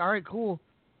like, all right, cool.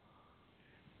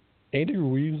 Andy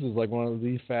Ruiz is like one of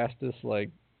the fastest, like,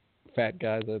 fat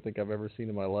guys I think I've ever seen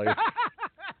in my life.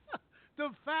 The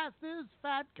fastest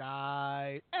fat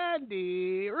guy,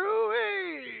 Andy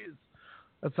Ruiz.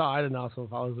 That's how I'd announce him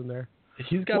if I was in there.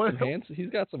 He's got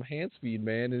some hand speed,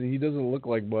 man, and he doesn't look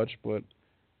like much, but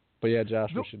yeah,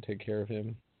 Joshua should take care of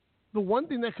him. The one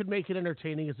thing that could make it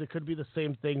entertaining is it could be the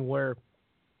same thing where,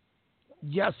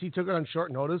 yes, he took it on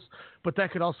short notice, but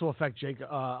that could also affect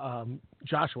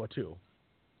Joshua too.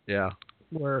 Yeah,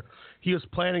 where he was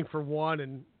planning for one,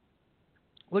 and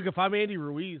look, if I'm Andy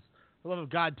Ruiz, for the love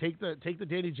of God, take the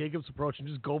Danny Jacobs approach and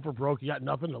just go for broke. You got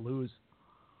nothing to lose.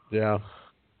 Yeah.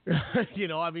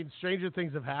 I mean, stranger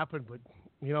things have happened, but,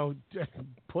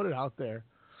 put it out there.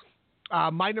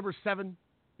 My number 7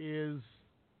 is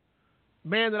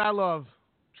man that I love,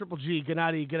 Triple G,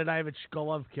 Gennady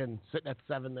Golovkin, sitting at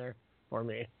 7 there for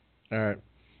me. All right.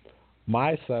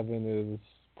 My 7 is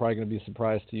probably going to be a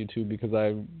surprise to you, too, because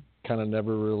I kind of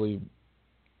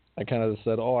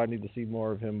said, I need to see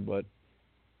more of him, but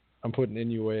I'm putting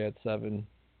Inoue at 7.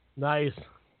 Nice.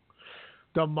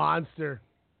 The monster.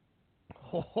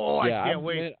 I can't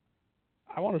wait. Man,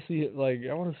 I want to see it. Like,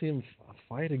 I want to see him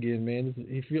fight again, man.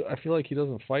 I feel like he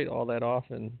doesn't fight all that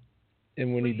often,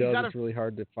 and when he does, it's really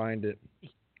hard to find it.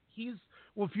 If you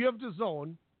have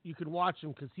DAZN, you can watch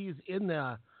him because he's in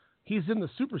the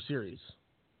Super Series.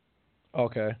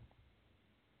 Okay.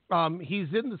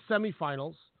 He's in the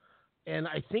semifinals, and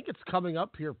I think it's coming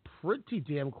up here pretty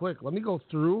damn quick. Let me go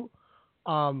through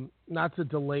not to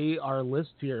delay our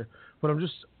list here, but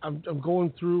I'm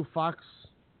going through Fox.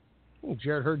 Oh,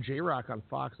 Jared heard J-Rock on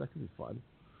Fox. That could be fun.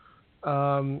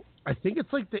 I think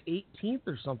it's like the 18th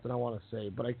or something, I want to say,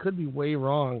 but I could be way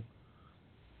wrong.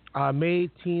 May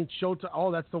 18th, Showtime.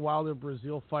 Oh, that's the Wilder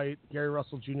Brazil fight. Gary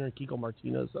Russell Jr. and Kiko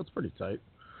Martinez. That's pretty tight.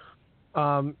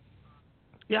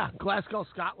 Glasgow,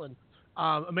 Scotland.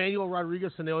 Emmanuel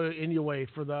Rodriguez and Ilya Inoue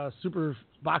for the super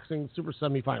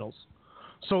semifinals.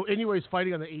 So Inoue's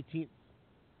fighting on the 18th.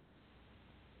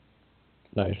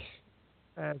 Nice.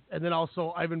 And then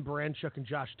also Ivan Baranchuk and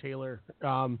Josh Taylor.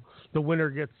 The winner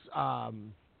gets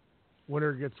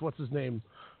what's his name?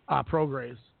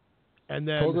 Prograis. And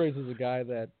then Prograis is a guy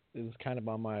that is kind of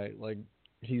on my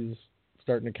he's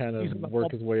starting to kind of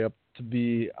work his way up to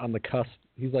be on the cusp.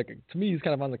 He's to me he's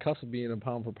kind of on the cusp of being a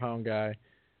pound for pound guy.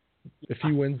 If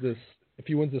he wins this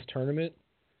tournament,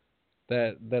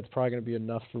 that's probably going to be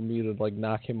enough for me to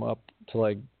knock him up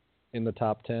to in the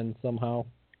top 10 somehow.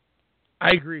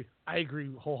 I agree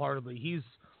wholeheartedly.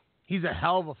 He's a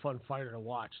hell of a fun fighter to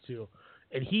watch too,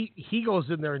 and he goes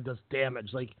in there and does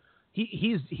damage.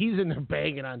 He's in there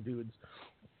banging on dudes.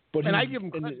 And I give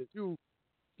him credit too.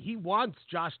 He wants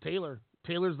Josh Taylor.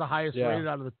 Taylor's the highest rated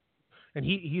out of the, and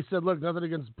he said, "Look, nothing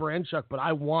against Baranchuk, but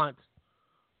I want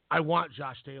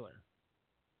Josh Taylor."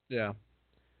 Yeah,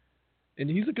 and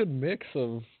he's a good mix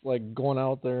of going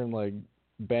out there and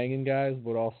banging guys,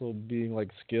 but also being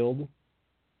skilled.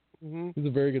 Mm-hmm. He's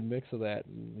a very good mix of that.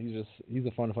 And he's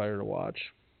a fun fighter to watch.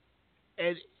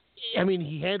 And I mean,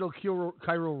 he handled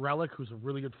Cairo Relic, who's a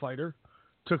really good fighter.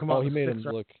 Took him out. He made him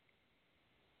look.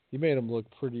 He made him look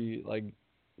pretty.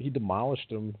 He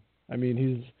demolished him. I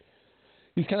mean,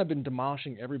 he's kind of been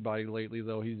demolishing everybody lately,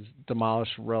 though. He's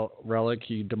demolished Relic.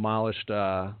 He demolished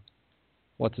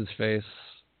what's his face?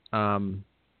 One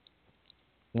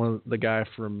of the guy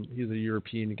he's a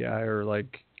European guy or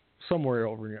somewhere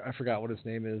over here. I forgot what his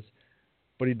name is,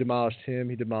 but he demolished him.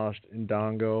 He demolished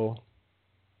Ndongo.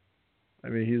 I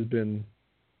mean, he's been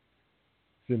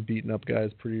beating up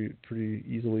guys pretty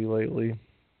easily lately.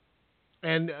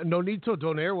 And Nonito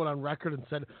Donaire went on record and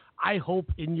said, "I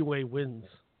hope Inoue wins."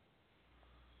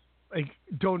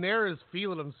 Donaire is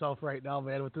feeling himself right now,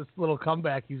 man, with this little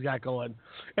comeback he's got going.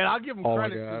 And I'll give him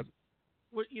credit. My God.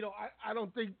 I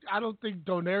don't think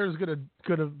Donaire is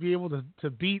gonna be able to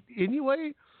beat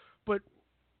Inoue, but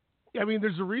I mean,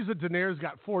 there's a reason Donaire's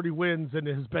got 40 wins and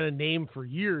has been a name for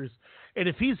years. And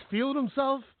if he's feeling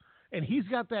himself and he's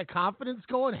got that confidence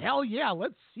going, hell yeah,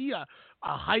 let's see a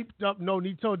hyped up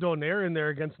Nonito Donaire in there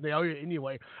against Naoya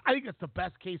Inoue. I think that's the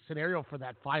best case scenario for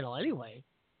that final anyway.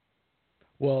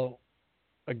 Well,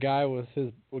 a guy with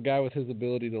his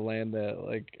ability to land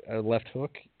that a left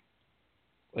hook,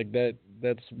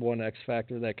 that's one X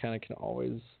factor that kind of can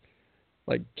always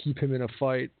keep him in a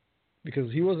fight,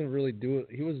 because he wasn't really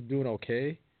he was doing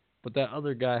okay, but that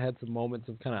other guy had some moments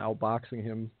of kind of outboxing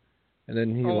him, and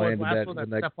then he landed that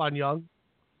Stephon Young.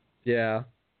 Yeah,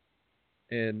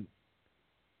 and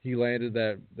he landed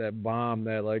that bomb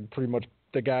that pretty much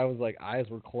the guy was eyes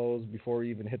were closed before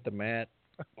he even hit the mat.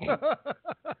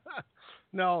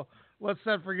 No, let's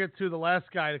not forget the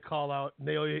last guy to call out,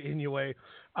 Naoya Inoue.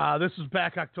 This was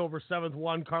back October 7th.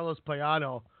 Juan Carlos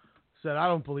Payano said, "I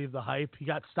don't believe the hype." He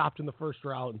got stopped in the first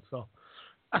round. So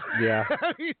yeah,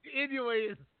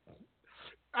 Inoue is.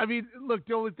 I mean, look,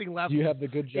 the only thing left. Do you have the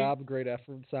good job, great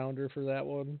effort sounder for that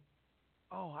one?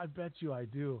 Oh, I bet you I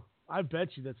do. I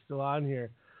bet you that's still on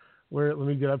here. Let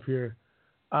me get up here.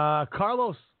 Juan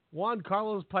Carlos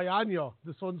Payano.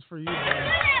 This one's for you,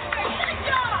 man.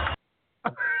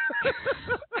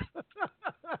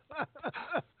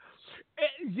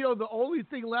 The only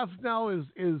thing left now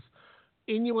is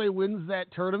Inoue wins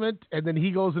that tournament, and then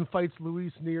he goes and fights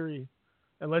Luis Nery,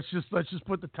 and let's just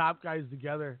put the top guys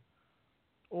together.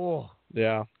 Oh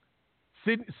yeah,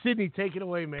 Sydney, take it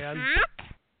away, man.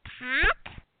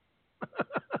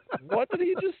 What did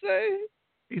he just say?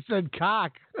 He said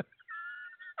cock.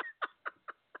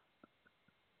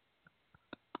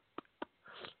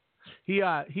 He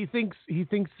thinks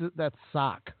that's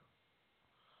sock.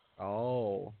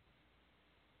 Oh.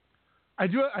 I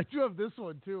do have this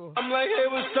one too. I'm like, hey,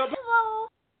 what's up?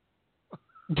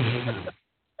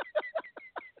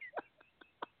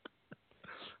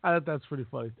 I thought that's pretty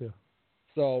funny too.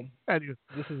 So anyway,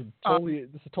 this is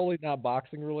totally not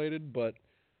boxing related, but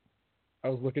I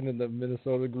was looking in the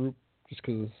Minnesota group just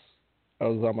because I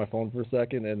was on my phone for a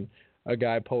second, and a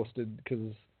guy posted,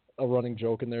 because a running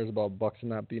joke in there is about Buxton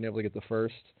not being able to get the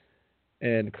first,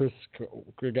 and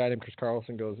a guy named Chris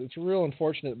Carlson goes, "It's real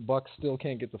unfortunate Buck still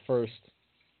can't get the first.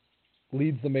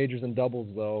 Leads the majors in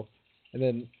doubles though." And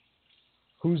then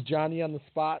Who's Johnny on the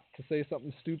spot to say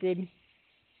something stupid?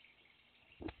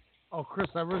 Oh, Chris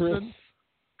Emerson?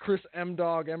 Chris M.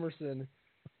 Dog Emerson.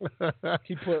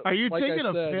 He put, Are you like taking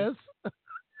a piss?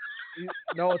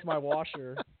 No, it's my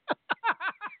washer.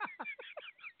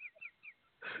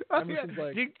 Emerson's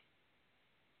like,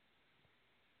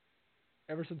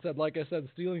 Emerson said, like I said,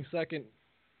 stealing second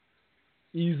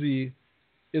easy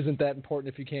isn't that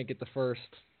important if you can't get the first.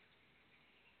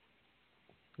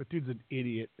 That dude's an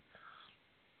idiot.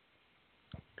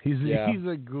 He's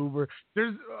a goober.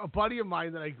 There's a buddy of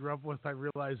mine that I grew up with. I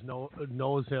realized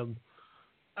knows him.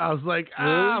 I was like,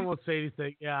 really? I won't say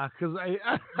anything. Yeah, because I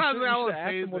won't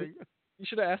say anything. You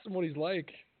should have asked him what he's like.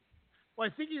 Well,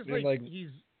 I think he's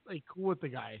he's cool with the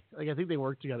guy. Like I think they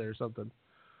work together or something.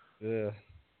 Yeah.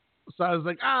 So I was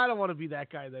like, I don't want to be that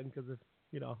guy then, because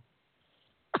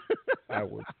I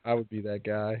would be that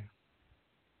guy.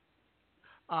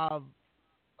 All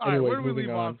anyway, right, where do we leave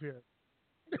on. off here?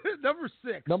 Number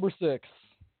 6. Number 6.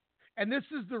 And this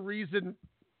is the reason.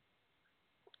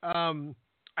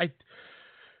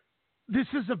 This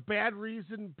is a bad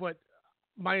reason, but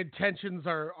my intentions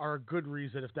are a good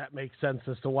reason, if that makes sense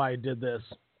as to why I did this.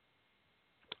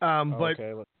 But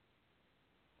okay,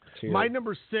 my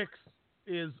number 6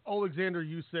 is Alexander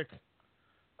Usyk.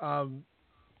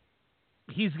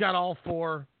 He's got all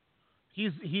 4.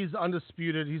 He's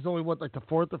undisputed. He's only the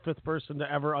 4th or 5th person to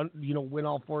ever win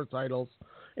all 4 titles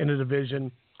in a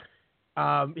division.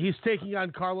 He's taking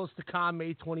on Carlos Takam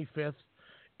May 25th,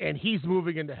 and he's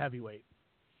moving into heavyweight.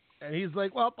 And he's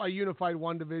like, well, I unified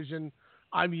one division.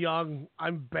 I'm young.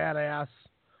 I'm badass.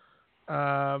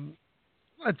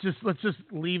 Let's just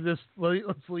leave this.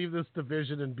 Let's leave this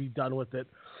division and be done with it.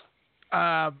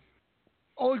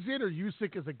 Alexander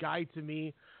Usyk is a guy to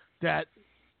me that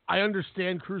I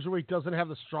understand cruiserweight doesn't have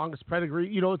the strongest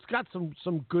pedigree. It's got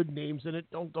some good names in it.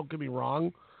 Don't get me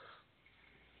wrong.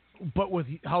 But with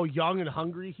how young and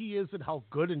hungry he is, and how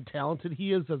good and talented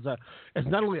he is as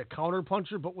not only a counter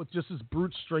puncher, but with just his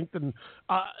brute strength and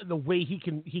the way he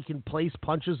can place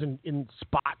punches in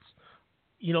spots,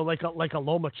 like a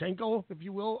Lomachenko, if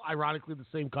you will. Ironically, the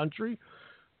same country,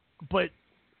 but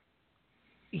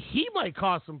he might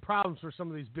cause some problems for some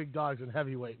of these big dogs in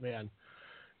heavyweight, man.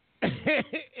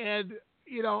 And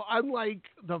unlike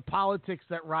the politics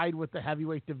that ride with the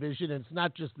heavyweight division, and it's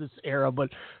not just this era, but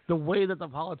the way that the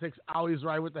politics always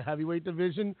ride with the heavyweight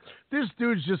division, this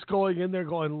dude's just going in there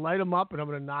going, light him up, and I'm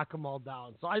going to knock them all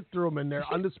down. So I threw him in there,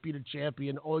 undisputed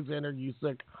champion, Alexander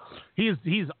Usyk.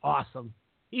 He's awesome.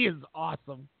 He is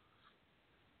awesome.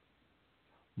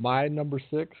 My number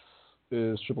 6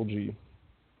 is Triple G.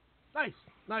 Nice.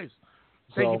 Thank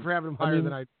you for having him higher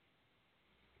than I.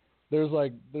 There's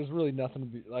really nothing to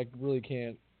be really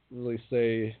can't really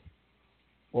say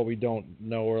what we don't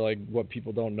know or what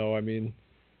people don't know. I mean,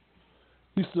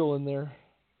 he's still in there,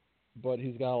 but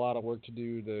he's got a lot of work to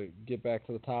do to get back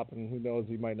to the top, and who knows,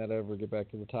 he might not ever get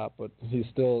back to the top, but he's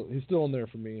still in there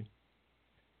for me.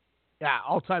 Yeah,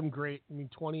 all-time great. I mean,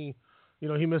 20,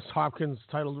 he missed Hopkins'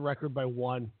 title record by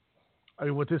 1. I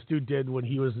mean, what this dude did when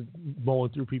he was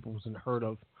mowing through people was unheard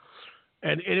of.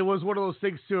 And it was one of those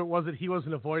things, too. He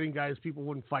wasn't avoiding guys. People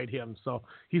wouldn't fight him. So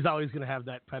he's always going to have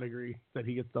that pedigree that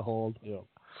he gets to hold. Yeah.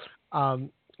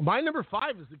 My number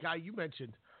 5 is the guy you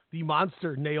mentioned, the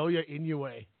monster, Naoya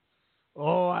Inoue.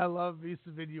 Oh, I love Visa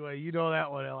Inoue. You know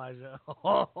that one, Elijah.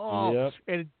 Yep.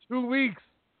 And in 2 weeks,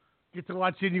 get to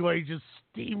watch Inoue just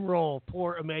steamroll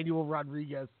poor Emmanuel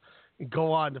Rodriguez and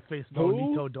go on to face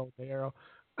Nonito Del Nero.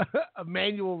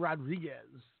 Emmanuel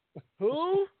Rodriguez.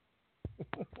 Who?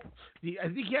 I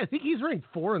think he's ranked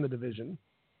 4 in the division.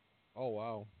 Oh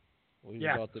wow! Well, he's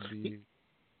about to be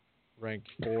ranked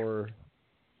 4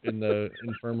 in the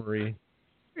infirmary.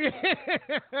 Who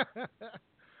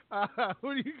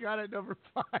do you got at number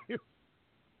 5?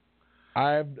 I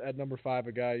have at number 5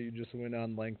 a guy you just went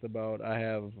on length about. I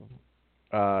have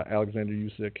Alexander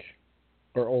Usyk,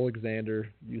 or Alexander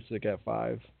Usyk at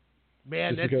 5.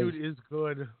 Man, that dude is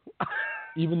good.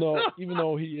 even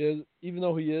though he is,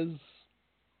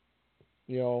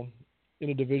 in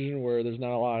a division where there's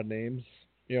not a lot of names,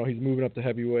 he's moving up to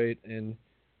heavyweight, and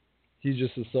he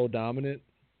just is so dominant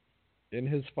in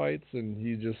his fights, and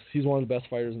he's one of the best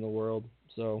fighters in the world.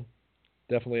 So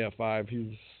definitely at 5,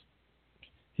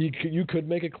 you could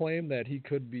make a claim that he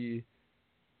could be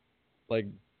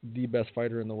the best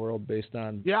fighter in the world based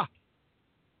on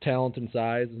talent and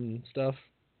size and stuff.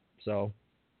 So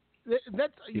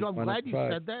that's I'm glad you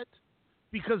said that,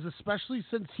 because especially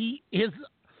since he is,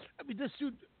 this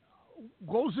dude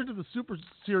goes into the Super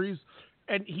Series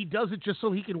And he does it just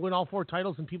so he can win all 4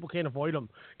 titles and people can't avoid him.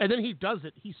 And then he does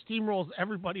it. He steamrolls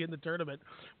everybody in the tournament,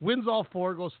 wins all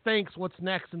 4, goes, thanks, what's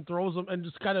next, and throws them, and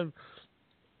just kind of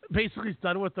basically is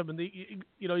done with them. And,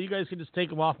 you guys can just take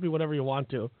them off me whenever you want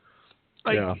to.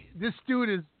 Like, This dude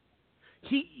is,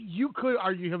 you could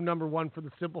argue him number 1 for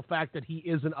the simple fact that he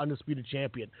is an undisputed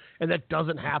champion. And that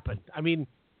doesn't happen. I mean,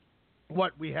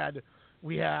 we got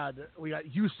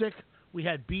Usyk, we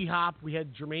had B-Hop, we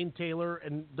had Jermaine Taylor,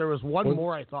 and there was one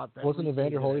more I thought that wasn't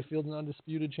Evander Holyfield an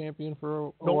undisputed champion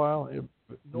for a while?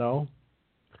 No.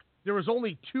 There was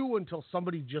only 2 until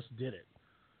somebody just did it.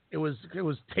 It was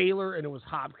Taylor and it was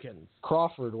Hopkins.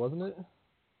 Crawford, wasn't it?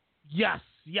 Yes.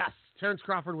 Terrence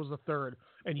Crawford was the 3rd,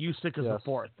 and Usyk is the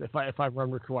 4th, if I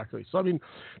remember correctly. So I mean,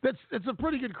 it's a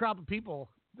pretty good crop of people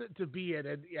to be in,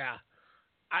 and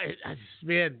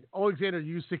Alexander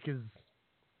Usyk is.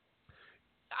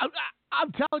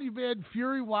 I'm telling you, man,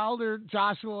 Fury, Wilder,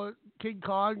 Joshua, King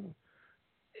Kong,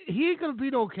 he ain't gonna be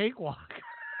no cakewalk.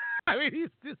 I mean, he's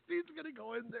gonna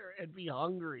go in there and be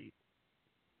hungry.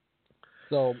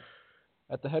 So,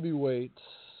 at the heavyweight,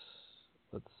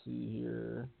 let's see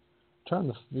here. I'm trying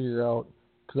to figure out,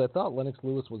 because I thought Lennox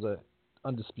Lewis was a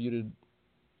undisputed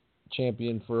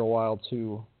champion for a while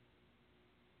too.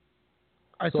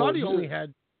 I thought he only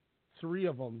had 3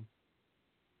 of them.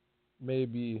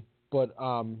 Maybe, but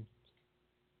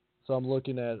so I'm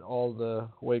looking at all the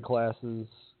weight classes.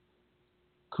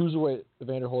 Cruiserweight,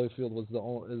 Evander Holyfield was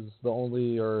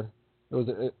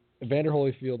Evander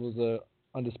Holyfield was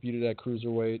undisputed at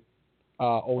cruiserweight.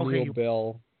 O'Neal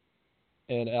Bell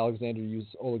and Alexander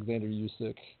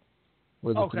Usyk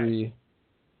were the 3.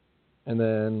 And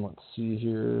then let's see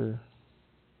here.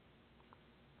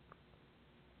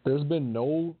 There's been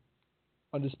no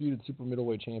undisputed super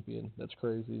middleweight champion. That's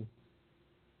crazy.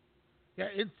 Yeah,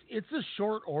 it's a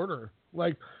short order.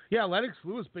 Like, Lennox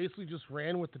Lewis basically just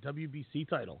ran with the WBC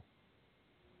title.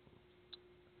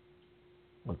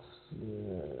 Let's see.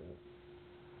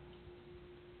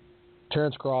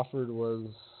 Terrence Crawford was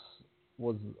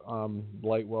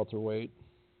light welterweight.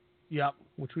 Yep,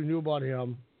 which we knew about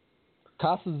him.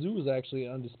 Kasta Tszyu was actually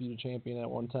an undisputed champion at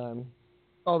one time.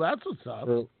 Oh, that's what's up.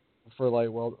 For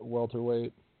light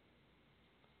welterweight.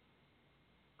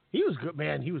 He was good,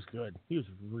 man. He was good. He was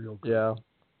real good. Yeah.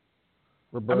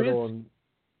 Roberto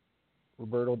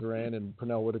Duran and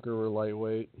Pernell Whitaker were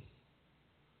lightweight.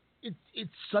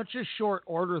 It's such a short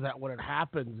order that when it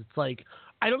happens, it's like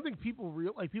I don't think people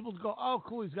people go, oh,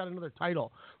 cool, he's got another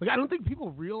title. Like I don't think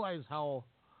people realize how,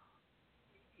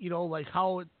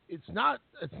 how it's not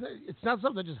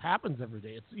something that just happens every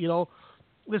day. It's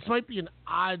this might be an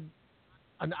odd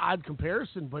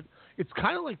comparison, but it's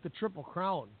kind of like the Triple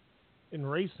Crown in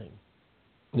racing.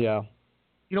 Yeah.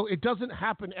 It doesn't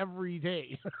happen every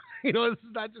day. This is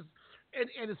not just,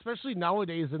 and especially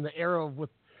nowadays in the era of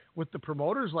with the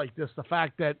promoters like this, the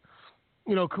fact that,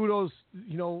 kudos,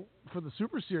 for the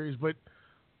Super Series, but,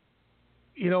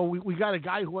 we got a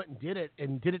guy who went and did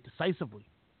it decisively.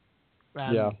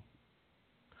 And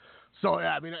so,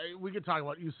 I mean, we could talk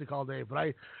about Usyk all day, but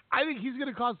I think he's going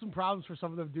to cause some problems for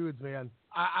some of them dudes, man.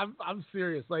 I'm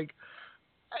serious. Like,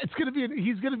 he's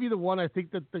going to be the one I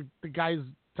think that the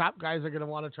top guys are going to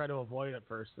want to try to avoid at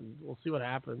first, and we'll see what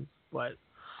happens. But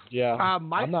yeah, I'm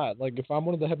not, like, if I'm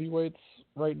one of the heavyweights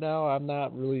right now, I'm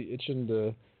not really itching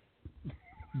to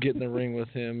get in the ring with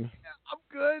him. Yeah, I'm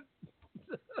good.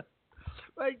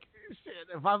 Like, shit,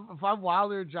 if I'm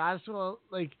Wilder, Joshua,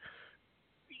 like,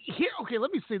 here, okay,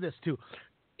 let me say this too.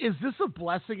 Is this a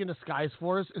blessing in disguise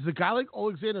for us? Is a guy like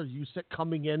Alexander Usyk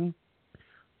coming in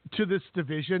to this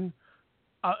division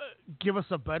give us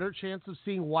a better chance of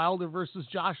seeing Wilder versus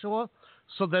Joshua?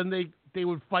 So then they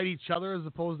would fight each other as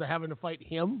opposed to having to fight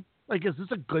him? Like, is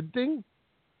this a good thing?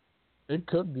 It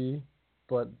could be,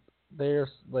 but their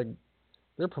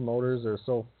promoters are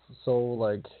so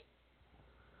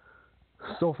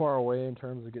far away in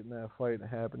terms of getting that fight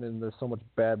happening. There's so much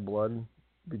bad blood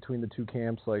between the two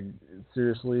camps. Like,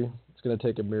 seriously, it's going to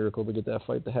take a miracle to get that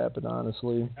fight to happen,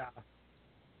 honestly.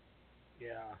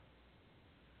 Yeah.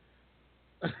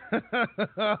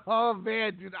 Oh,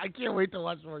 man, dude, I can't wait to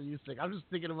watch more Usyk. I'm just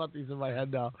thinking about these in my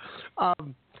head now.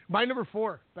 My number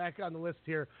 4, back on the list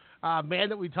here, man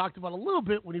that we talked about a little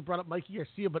bit when he brought up Mikey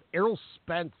Garcia, but Errol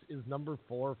Spence is number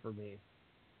 4 for me.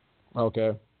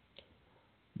 Okay.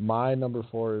 My number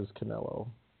 4 is Canelo.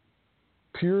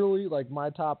 Purely, like, my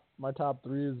top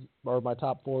 3 is, or my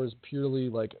top 4 is purely,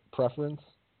 like, preference.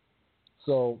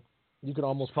 So you could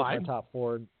almost put my top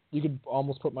 4. You could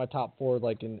almost put my top 4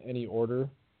 like in any order.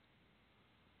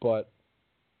 But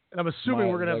and I'm assuming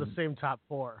we're gonna have the same top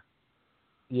 4.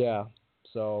 Yeah.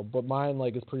 So, but mine,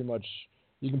 like, is pretty much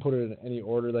You can put it in any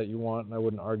order that you want, and I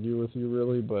wouldn't argue with you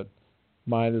really, but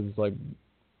mine is like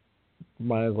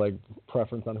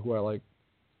preference on who I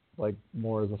like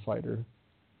more as a fighter.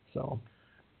 So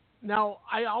now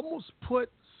I almost put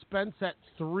Spence at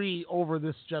 3 over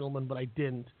this gentleman, but I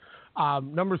didn't.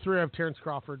 Number 3, I have Terrence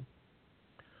Crawford.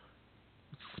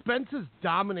 Spence's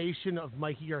domination of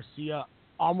Mikey Garcia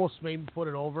almost made me put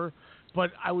it over,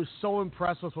 but I was so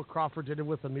impressed with what Crawford did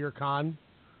with Amir Khan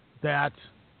that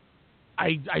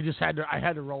I just had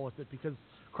to roll with it, because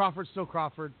Crawford's still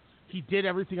Crawford. He did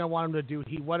everything I wanted him to do.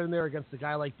 He went in there against a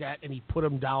guy like that, and he put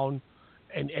him down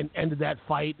and ended that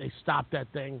fight. They stopped that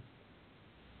thing.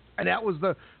 And that was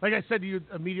like I said to you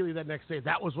immediately that next day,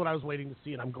 that was what I was waiting to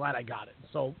see, and I'm glad I got it.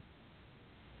 So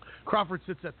Crawford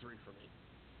sits at 3 for me.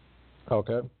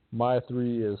 Okay. My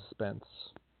 3 is Spence.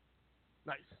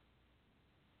 Nice.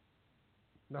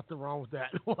 Nothing wrong with that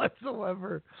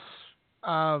whatsoever.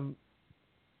 2,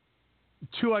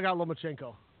 I got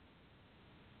Lomachenko.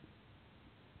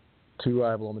 2, I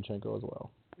have Lomachenko as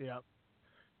well. Yeah.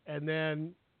 And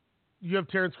then you have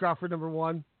Terrence Crawford, number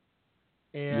 1.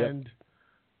 And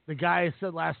the guy I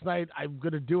said last night, I'm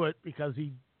going to do it because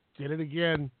he did it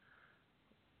again.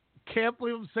 Can't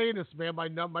believe I'm saying this, man.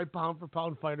 My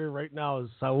pound-for-pound fighter right now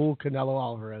is Saul Canelo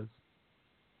Alvarez.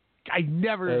 I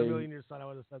never in a million years thought I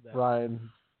would have said that. Ryan,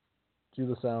 do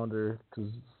the sounder, because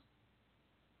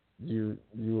you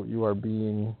are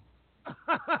being...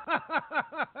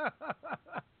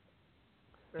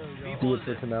 There we go. Do it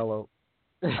for Canelo.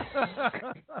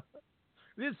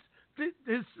 This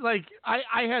like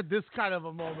I had this kind of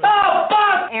a moment. Oh,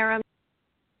 fuck! Aaron.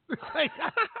 Like,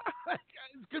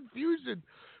 it's confusion.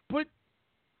 But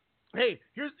hey,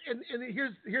 here's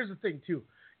the thing too,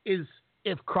 is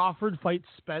if Crawford fights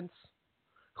Spence,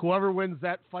 whoever wins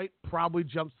that fight probably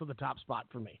jumps to the top spot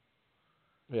for me.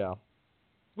 Yeah.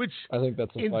 Which I think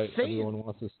that's a insane. fight everyone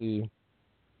wants to see.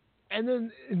 And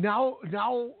then now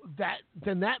that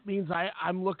means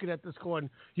I'm looking at this going,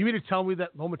 you mean to tell me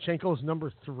that Lomachenko is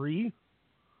number 3?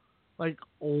 Like,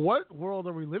 what world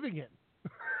are we living in?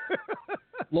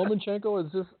 Lomachenko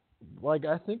is just, like,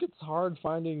 I think it's hard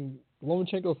finding,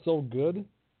 Lomachenko's so good,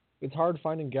 it's hard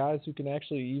finding guys who can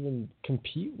actually even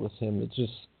compete with him. It's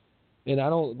just, and I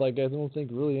don't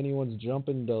think really anyone's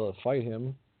jumping to fight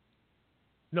him.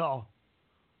 No.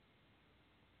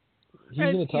 He's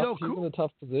in a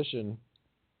tough position.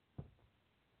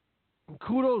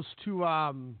 Kudos to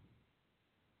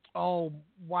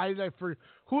why did I forget?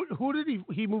 Who did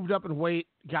he moved up in weight,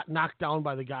 got knocked down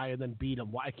by the guy, and then beat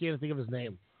him? I can't think of his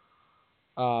name.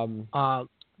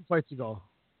 Fights ago.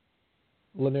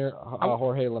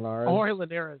 Jorge Linares. Jorge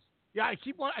Linares. Yeah, I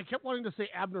kept wanting to say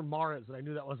Abner Mares, and I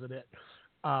knew that wasn't it.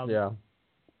 Yeah.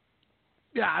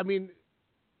 Yeah, I mean,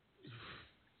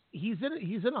 he's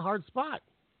in a hard spot.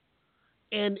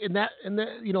 And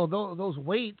those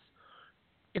weights,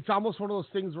 it's almost one of those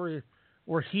things where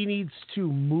he needs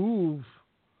to move,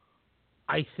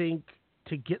 I think,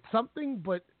 to get something,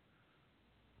 but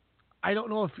I don't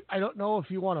know if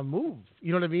you want to move.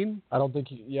 You know what I mean? I don't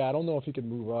know if he can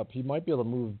move up. He might be able to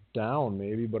move down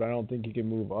maybe, but I don't think he can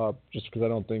move up just because I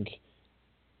don't think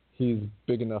he's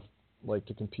big enough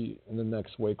to compete in the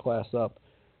next weight class up.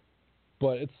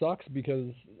 But it sucks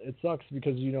because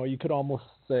you could almost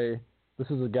say this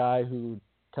is a guy who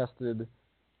tested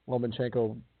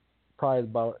Lomachenko probably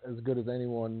about as good as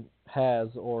anyone has,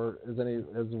 or as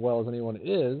well as anyone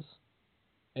is,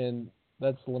 and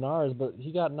that's Linares. But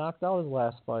he got knocked out his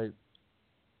last fight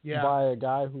by a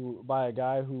guy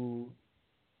who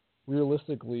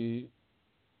realistically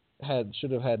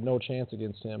should have had no chance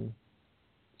against him.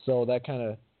 So that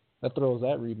throws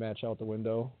that rematch out the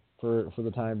window for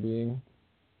the time being.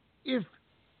 If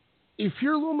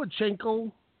you're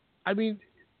Lomachenko, I mean,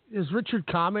 is Richard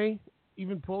Kame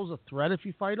even pose a threat if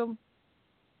you fight him?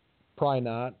 Probably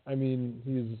not. I mean,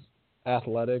 he's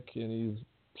athletic and he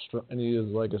is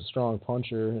like a strong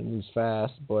puncher and he's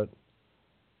fast, but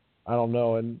I don't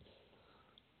know. And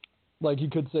you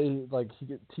could say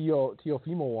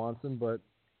Teofimo wants him, but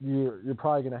you're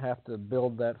probably gonna have to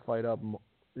build that fight up.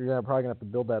 You're probably gonna have to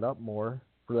build that up more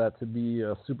for that to be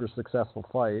a super successful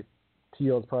fight.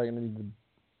 Teo's probably gonna need to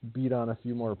beat on a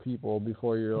few more people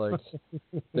before you're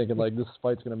thinking this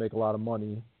fight's going to make a lot of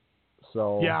money.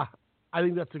 So yeah, I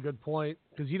think that's a good point,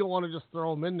 because you don't want to just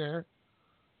throw him in there.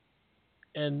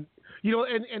 And,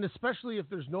 and especially if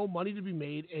there's no money to be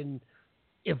made, and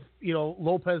if,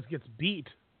 Lopez gets beat,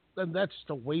 then that's just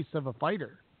a waste of a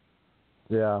fighter.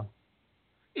 Yeah.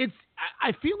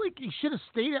 I feel like he should have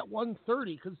stayed at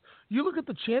 130, because you look at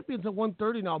the champions at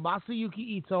 130 now: Masayuki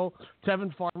Ito,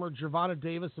 Tevin Farmer, Gervonta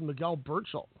Davis, and Miguel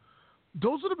Burchell.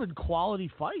 Those would have been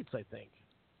quality fights, I think.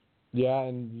 Yeah,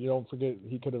 and you don't forget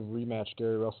he could have rematched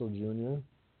Gary Russell Jr.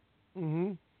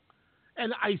 Mm-hmm.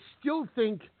 And I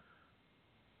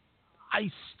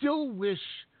still wish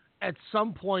at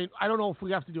some point, I don't know if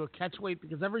we have to do a catch weight,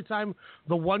 because every time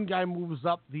the one guy moves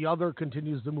up, the other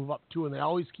continues to move up too, and they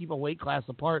always keep a weight class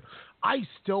apart. I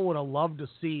still would have loved to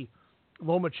see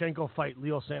Lomachenko fight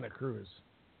Leo Santa Cruz.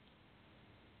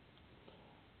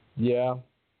 Yeah,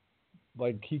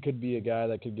 like he could be a guy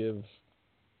that could give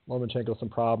Lomachenko some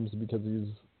problems because he's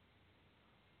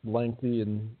lengthy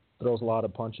and throws a lot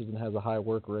of punches and has a high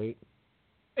work rate.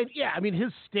 And yeah, I mean,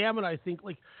 his stamina, I think,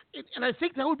 and I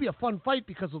think that would be a fun fight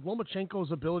because of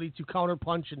Lomachenko's ability to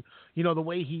counterpunch and, you know, the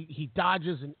way he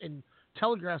dodges and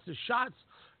telegraphs his shots.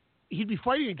 He'd be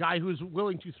fighting a guy who's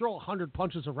willing to throw 100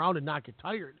 punches around and not get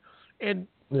tired. And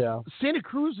yeah, Santa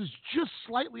Cruz is just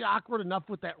slightly awkward enough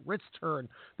with that wrist turn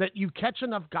that you catch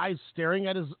enough guys staring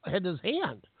at his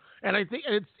hand. And I think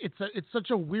it's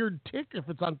such a weird tick if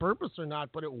it's on purpose or not,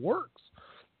 but it works.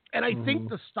 And I think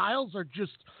the styles are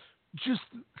just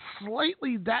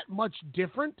slightly that much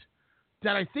different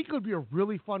that I think it would be a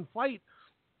really fun fight.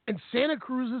 And Santa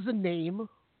Cruz is a name.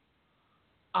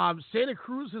 Santa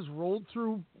Cruz has rolled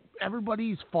through everybody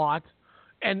he's fought,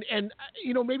 and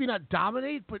you know, maybe not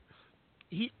dominate, but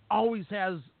he always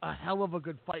has a hell of a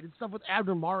good fight. And stuff with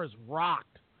Abner Mares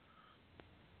rocked.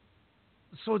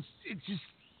 So it's just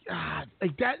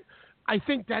like that. I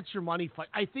think that's your money fight.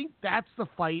 I think that's the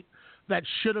fight that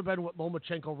should have been what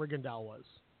Lomachenko Rigondeaux was.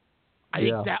 I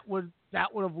think that would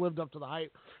have lived up to the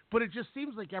hype. But it just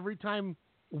seems like every time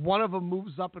one of them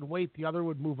moves up in weight, the other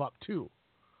would move up too.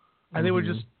 And they would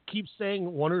just keep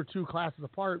staying one or two classes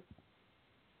apart.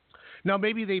 Now,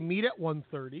 maybe they meet at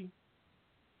 130.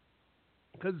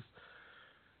 Because,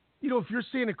 you know, if you're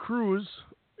Santa Cruz,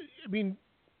 I mean,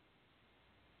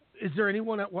 is there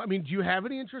anyone do you have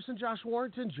any interest in Josh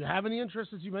Warrington? Do you have any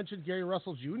interest, as you mentioned, Gary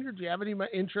Russell Jr.? Do you have any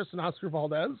interest in Oscar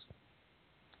Valdez?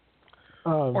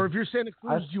 Or if you're Santa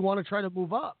Cruz, do you want to try to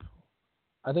move up?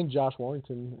 I think Josh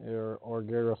Warrington or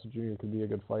Gary Russell Jr. could be a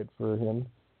good fight for him.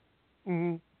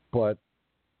 Mm-hmm. But,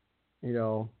 you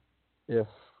know, if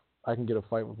I can get a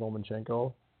fight with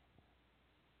Lomachenko,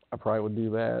 I probably would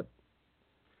do that.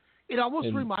 It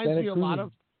almost reminds me a lot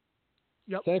of...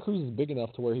 Yep. Santa Cruz is big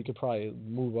enough to where he could probably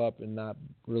move up and not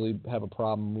really have a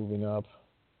problem moving up.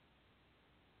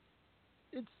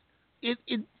 It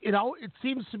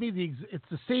seems to me it's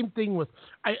the same thing with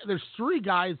there's three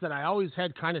guys that I always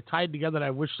had kind of tied together that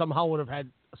I wish somehow would have had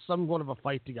somewhat of a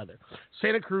fight together.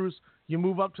 Santa Cruz, you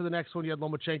move up to the next one, you had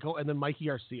Lomachenko, and then Mikey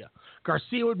Garcia.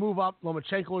 Garcia would move up,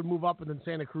 Lomachenko would move up, and then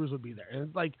Santa Cruz would be there.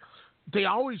 And like they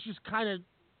always just kind of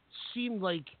seemed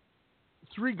like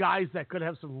three guys that could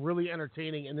have some really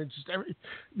entertaining, and then just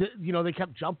they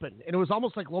kept jumping, and it was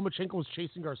almost like Lomachenko was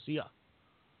chasing Garcia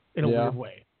in a weird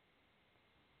way.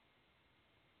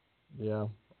 Yeah,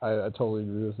 I totally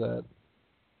agree with that.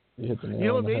 You hit the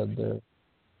nail on the head there.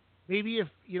 Maybe if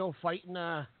fighting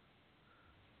at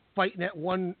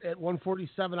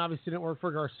 147 obviously didn't work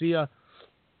for Garcia.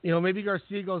 You know, maybe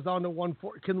Garcia goes down to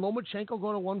 140. Can Lomachenko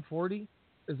go to 140?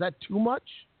 Is that too much?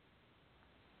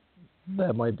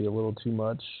 That might be a little too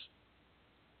much.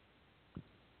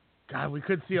 God, we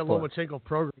could see a Lomachenko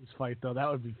Programs fight though. That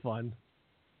would be fun.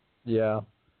 Yeah.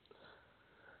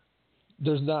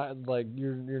 There's not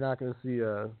you're not going to see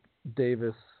a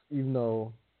Davis, even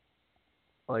though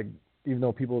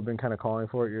people have been kind of calling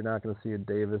for it, you're not going to see a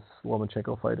Davis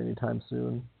Lomachenko fight anytime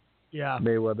soon. Yeah.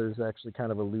 Mayweather's actually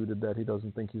kind of alluded that he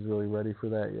doesn't think he's really ready for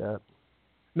that yet.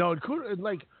 No, it could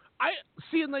I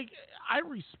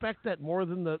respect that more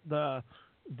than the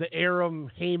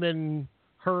Arum, Heyman,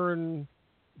 Hearn,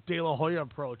 De La Hoya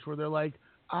approach, where they're like,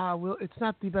 well, it's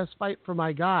not the best fight for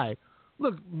my guy.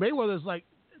 Look, Mayweather's like,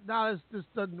 nah, this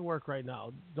doesn't work right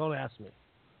now. Don't ask me.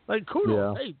 Like,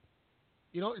 kudos. Yeah. Hey,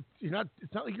 it's not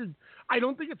like you're. I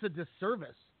don't think it's a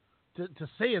disservice to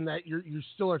saying that you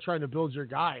still are trying to build your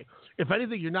guy. If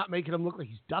anything, you're not making him look like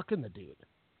he's ducking the dude.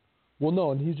 Well,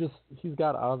 no, and he's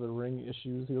got out of the ring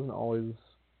issues. He doesn't always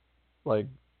put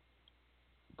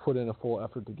in a full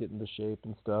effort to get into shape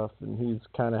and stuff, and he's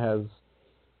kind of has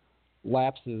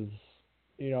lapses,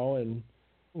 and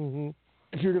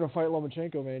if you're gonna fight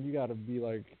Lomachenko, man, you got to be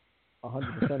 100%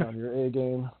 on your A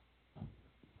game.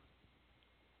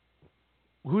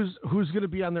 Who's gonna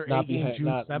be on their A game? June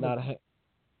 7th?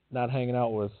 Not hanging out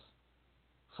with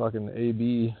fucking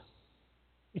AB.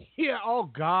 Yeah. Oh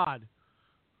God.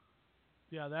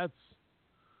 Yeah, that's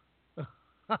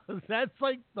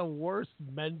like the worst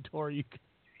mentor you can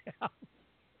have.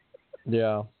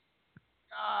 Yeah.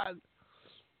 God.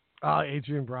 Oh,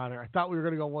 Adrian Bronner. I thought we were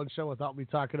going to go one show without me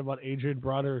talking about Adrian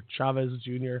Bronner, Chavez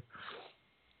Jr.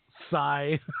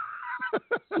 Sigh.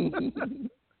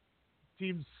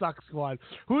 Team Suck Squad.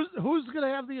 Who's going to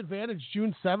have the advantage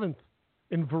June 7th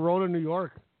in Verona, New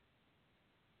York?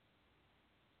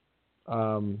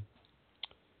 I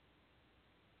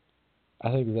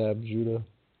think Zab Judah.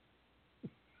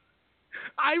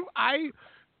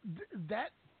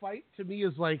 That fight to me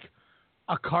is like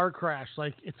a car crash.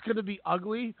 Like, it's going to be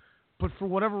ugly, but for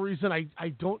whatever reason, I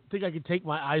don't think I can take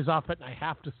my eyes off it, and I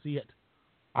have to see it.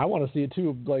 I want to see it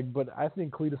too. Like, but I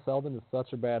think Cletus Selden is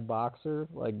such a bad boxer.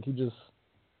 Like,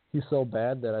 he's so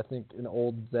bad that I think an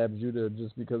old Zab Judah,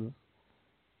 just because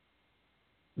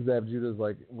Zab Judah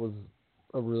was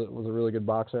a really good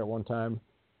boxer at one time,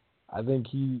 I think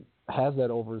he has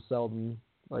that over Selden.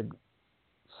 Like,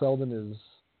 Selden is,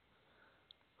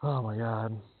 oh my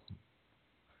God.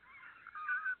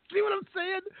 See what I'm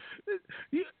saying?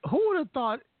 Who would have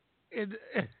thought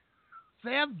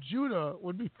Sam Judah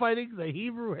would be fighting the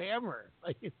Hebrew Hammer?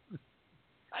 Like,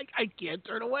 I can't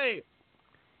turn away.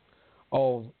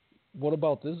 Oh, what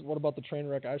about this? What about the train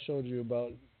wreck I showed you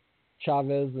about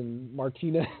Chavez and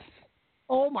Martinez?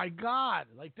 Oh my God!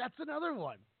 Like, that's another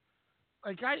one.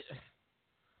 Like,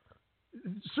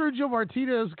 Sergio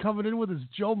Martinez coming in with his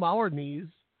Joe Mauer knees,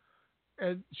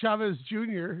 and Chavez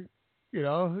Jr.,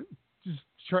 just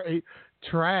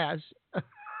trash.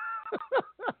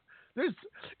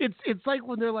 It's like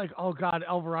when they're like, oh God,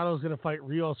 Alvarado's gonna fight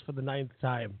Rios for the 9th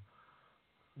time.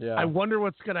 Yeah. I wonder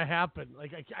what's gonna happen.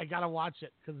 Like, I gotta watch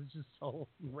it because it's just so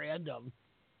random.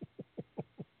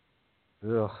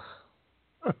 Ugh.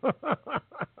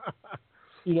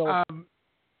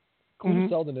 Cletus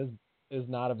Selden is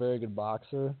not a very good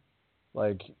boxer,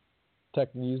 like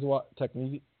technique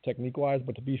wise.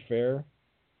 But to be fair,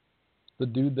 the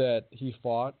dude that he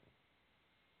fought,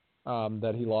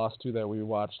 that he lost to, that we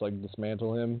watched like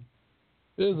dismantle him,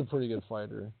 is a pretty good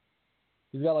fighter.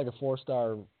 He's got like a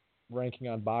 4-star ranking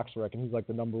on BoxRec, and he's like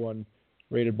the number 1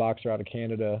 rated boxer out of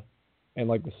Canada, and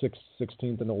like the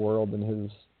 16th in the world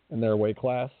in their weight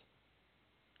class.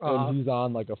 And he's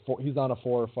on like a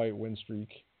 4-fight win streak,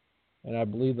 and I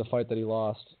believe the fight that he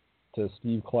lost to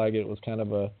Steve Claggett was kind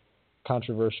of a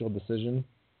controversial decision.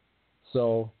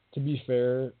 So to be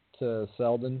fair to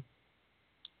Selden,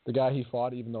 the guy he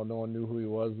fought, even though no one knew who he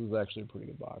was actually a pretty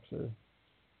good boxer.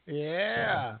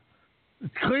 Yeah.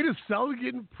 Cletus Selden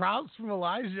getting props from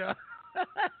Elijah.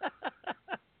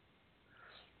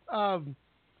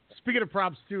 Speaking of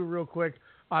props, too, real quick,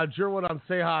 Jerwood on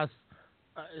Sejas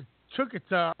took it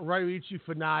to Ryuichi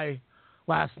Funai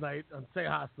last night.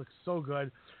 Sejas looks so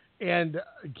good. And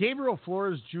Gabriel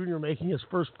Flores Jr. making his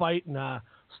first fight in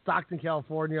Stockton,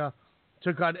 California,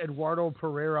 took on Eduardo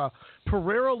Pereira.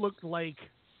 Pereira looked like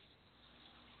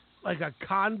a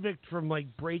convict from like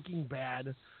Breaking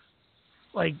Bad,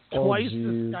 like twice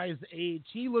this guy's age.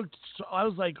 He looked. I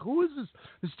was like, who is this?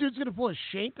 This dude's gonna pull a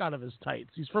shank out of his tights.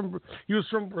 He was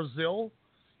from Brazil.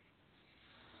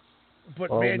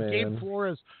 But man, Gabe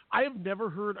Flores. I have never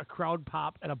heard a crowd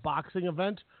pop at a boxing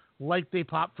event like they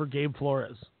popped for Gabe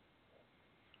Flores.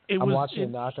 I'm watching a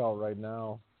knockout right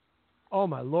now. Oh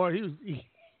my Lord, he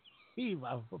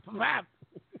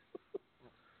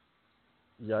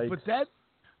Yikes. But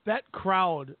that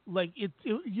crowd, like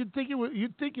you'd think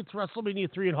it's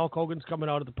WrestleMania 3 and Hulk Hogan's coming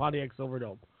out at the Pontiac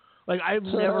Silverdome. Like, I've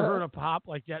never heard a pop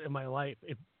like that in my life.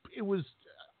 It was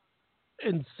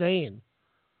insane.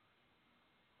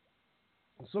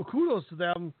 So kudos to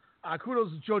them.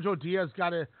 Kudos to Jojo Diaz,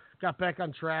 got back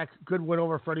on track. Good win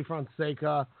over Freddie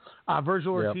Fonseca.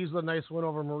 Virgil Ortiz with a nice win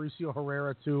over Mauricio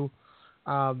Herrera too.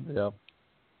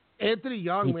 Anthony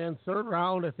Young, man, 3rd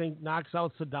round, I think, knocks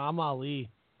out Saddam Ali.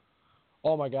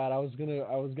 Oh my God, I was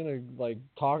gonna like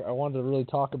talk. I wanted to really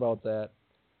talk about that.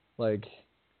 Like,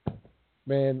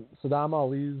 man, Saddam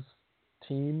Ali's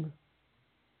team,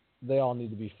 they all need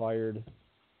to be fired.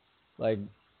 Like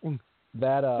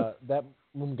that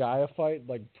Mungaya fight,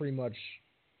 like pretty much,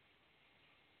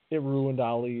 it ruined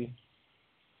Ali,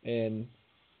 and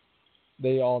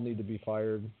they all need to be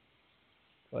fired.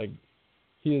 Like,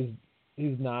 he's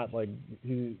not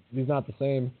the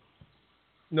same.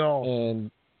 No.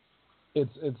 And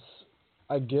it's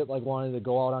I get like wanting to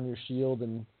go out on your shield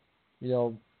and,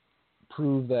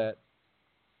 prove that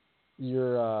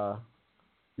you're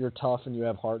tough and you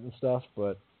have heart and stuff,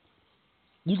 but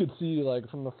you could see like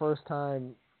from the first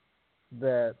time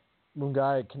that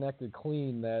Mungai connected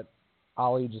clean that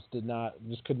Ali just could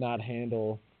not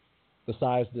handle the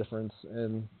size difference.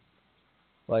 And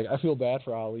like, I feel bad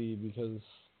for Ali because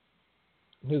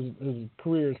his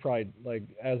career is probably, like,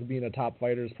 as being a top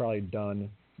fighter, is probably done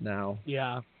now.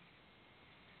 Yeah.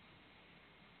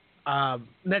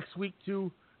 Next week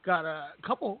too, got a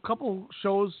couple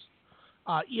shows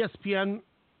ESPN,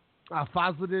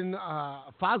 Fazludin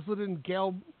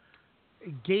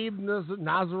Gabe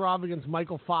Nazarov against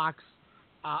Michael Fox.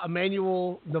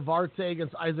 Emmanuel Navarrete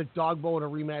against Isaac Dogbo in a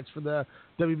rematch for the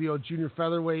WBO junior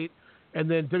featherweight. And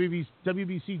then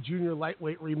WBC junior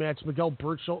lightweight rematch, Miguel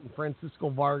Burchelt and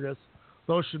Francisco Vargas.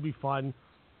 Those should be fun.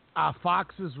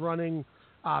 Fox is running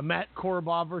Matt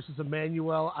Korobov versus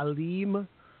Emmanuel Alim,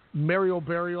 Mario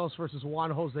Barrios versus Juan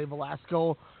Jose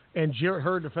Velasco, and Jarrett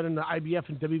Hurd defending the IBF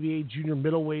and WBA junior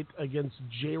middleweight against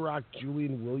J-Rock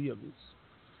Julian Williams.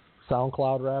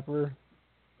 SoundCloud rapper.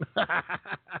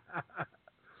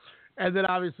 And then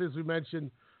obviously, as we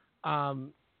mentioned,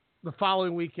 the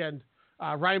following weekend,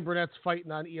 Ryan Burnett's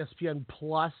fighting on ESPN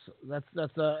Plus. That's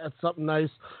something nice.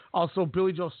 Also,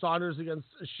 Billy Joe Saunders against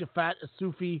Shafat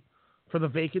Asufi for the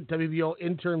vacant WBO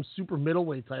interim super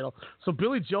middleweight title. So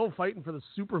Billy Joe fighting for the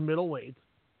super middleweight.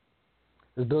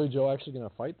 Is Billy Joe actually going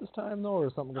to fight this time, though, or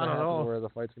is something going to happen where the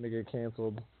fight's going to get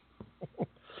canceled?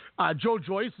 Joe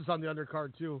Joyce is on the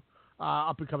undercard, too.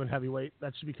 Up-and-coming heavyweight.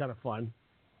 That should be kind of fun.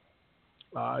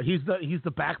 He's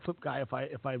the backflip guy,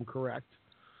 if I'm correct.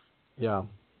 Yeah.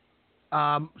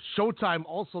 Showtime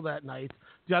also that night.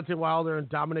 Deontay Wilder and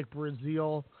Dominic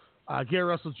Breazeale. Gary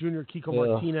Russell Jr., Kiko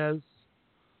Martinez.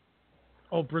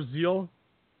 Oh, Breazeale?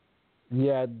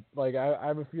 Yeah, like I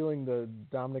have a feeling the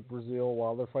Dominic Breazeale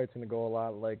Wilder fight's going to go a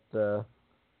lot like the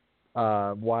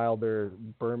Wilder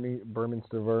Berman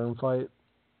Stavern fight.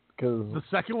 Cause, the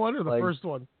second one or the first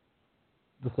one?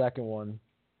 The second one.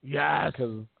 Yes.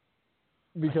 Because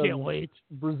I can't wait.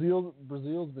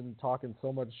 Breazeale's been talking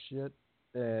so much shit,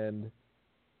 and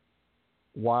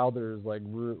Wilder's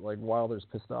Wilder's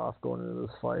pissed off going into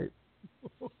this fight.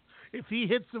 If he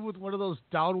hits him with one of those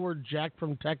downward Jack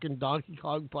from Tekken Donkey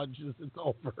Kong punches, it's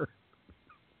over.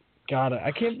 God,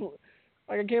 I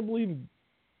can't believe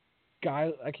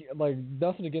guys.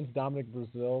 Nothing against Dominic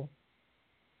Breazeale.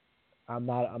 I'm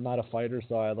not a fighter,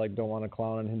 so I don't want to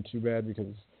clown on him too bad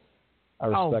because I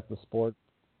respect the sport.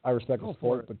 I respect the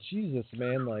sport, but Jesus,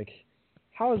 man,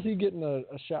 how is he getting a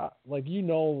shot?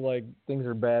 Things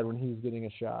are bad when he's getting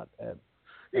a shot at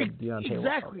Deontay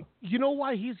Exactly. Wilder. You know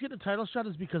why he's getting a title shot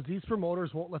is because these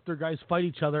promoters won't let their guys fight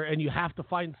each other, and you have to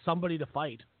find somebody to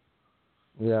fight.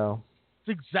 Yeah.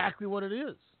 It's exactly what it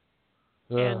is.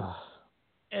 Ugh.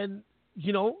 And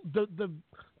you know,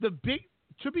 the big,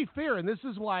 to be fair, and this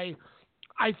is why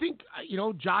I think,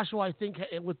 Joshua, I think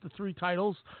with the 3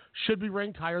 titles should be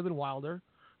ranked higher than Wilder.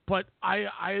 But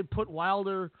I put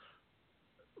Wilder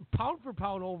pound for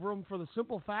pound over him for the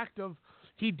simple fact of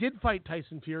he did fight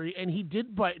Tyson Fury and he did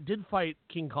fight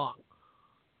King Kong.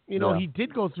 He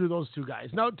did go through those 2 guys.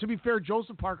 Now, to be fair,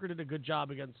 Joseph Parker did a good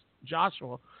job against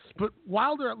Joshua, but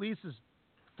Wilder at least is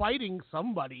fighting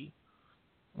somebody.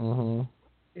 Mm-hmm.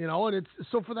 And it's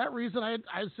so for that reason I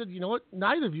said, you know what,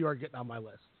 neither of you are getting on my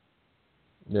list.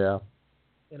 Yeah.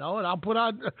 And I'll put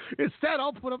up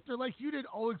there like you did,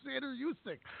 Alexander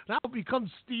Usyk. And I'll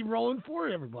become steamrolling for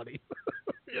everybody.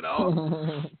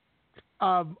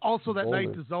 Also that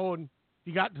night, DAZN,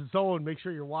 you got DAZN, make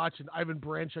sure you're watching. Ivan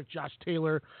Baranchyk, Josh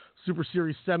Taylor, Super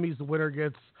Series semis. The winner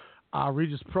gets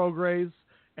Regis Prograis.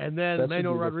 And then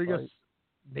Manuel Rodriguez,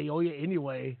 they owe you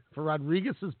anyway. For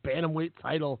Rodriguez's bantamweight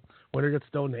title, winner gets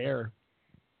Stone Hair.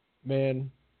 Man,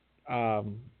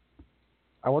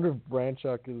 I wonder if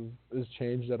Baranchyk is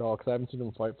changed at all because I haven't seen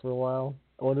him fight for a while.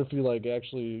 I wonder if he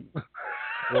actually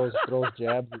throws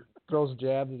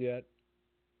jabs yet.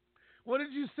 What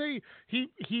did you say?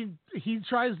 He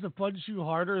tries to punch you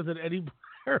harder than any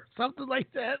or something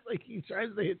like that. Like he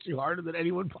tries to hit you harder than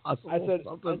anyone possible.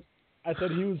 I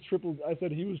said he was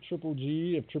Triple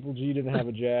G if Triple G didn't have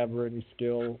a jab or any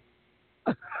skill.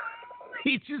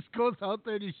 He just goes out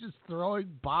there and he's just throwing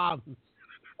bombs.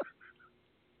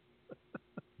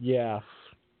 Yeah.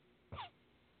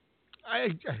 I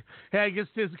guess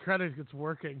to his credit, it's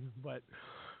working. But,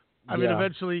 I mean,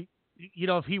 eventually,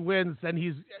 if he wins, then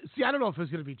he's... See, I don't know if it's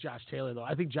going to be Josh Taylor, though.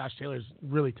 I think Josh Taylor's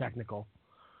really technical.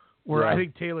 Where I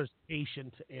think Taylor's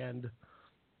patient and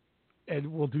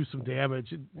will do some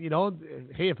damage. And,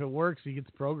 hey, if it works, he gets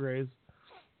Prograis.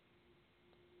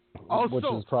 Also, which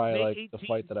is probably May like 18th, the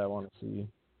fight that I want to see.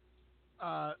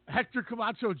 Hector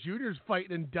Camacho Jr. is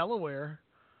fighting in Delaware.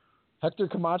 Hector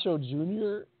Camacho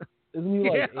Jr.? Isn't he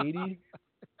 80?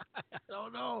 I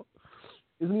don't know.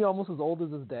 Isn't he almost as old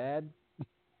as his dad?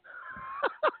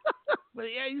 But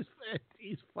yeah,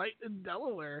 he's fighting in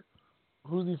Delaware.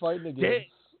 Who's he fighting against?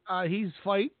 He's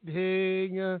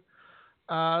fighting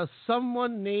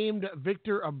someone named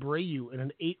Victor Abreu in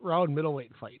an 8-round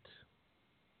middleweight fight.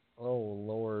 Oh,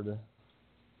 Lord.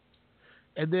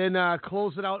 And then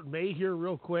close it out in May here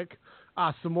real quick.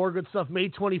 Some more good stuff. May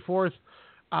 24th.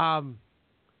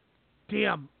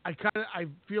 Damn, I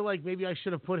feel like maybe I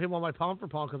should have put him on my pound for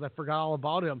pound because I forgot all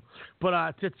about him. But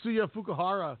Tetsuya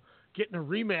Fukuhara getting a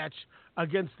rematch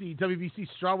against the WBC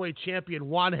strawweight champion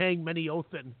Wanheng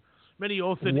Menayothin.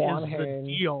 Menayothin is the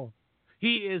deal.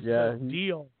 He is the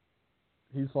deal.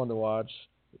 He's fun to watch.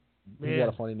 Man. He's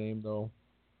got a funny name though.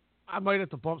 I might have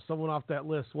to bump someone off that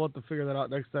list. We'll have to figure that out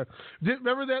next time.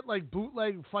 Remember that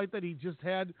bootleg fight that he just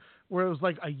had where it was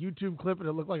like a YouTube clip and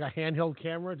it looked like a handheld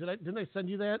camera? Didn't I send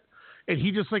you that? And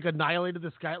he just annihilated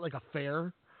this guy at a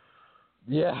fair.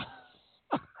 Yeah.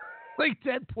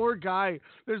 That poor guy.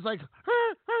 There's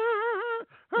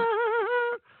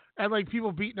and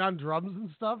people beating on drums and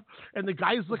stuff. And the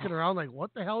guy's looking around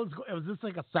what the hell is going on? Was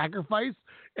this a sacrifice?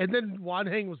 And then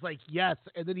Wanheng was like, yes.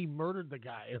 And then he murdered the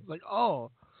guy. It's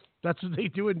oh. That's what they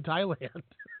do in Thailand.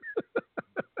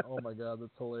 Oh my God,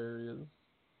 that's hilarious.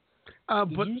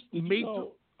 But did you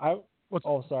know,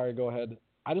 oh, sorry, go ahead.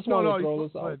 I just want to throw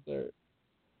this out there.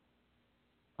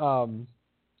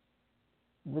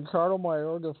 Ricardo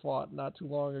Mayorga fought not too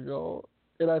long ago,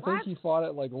 and I think he fought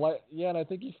at light. Yeah, and I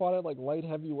think he fought at light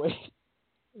heavyweight.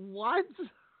 What?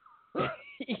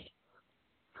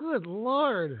 Good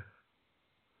Lord!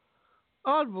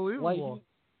 Unbelievable.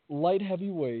 Light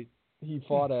heavyweight. He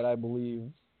fought at, I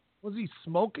believe. Was he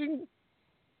smoking?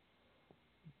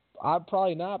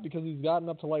 Probably not, because he's gotten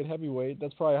up to light heavyweight.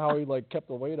 That's probably how he kept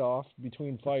the weight off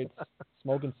between fights,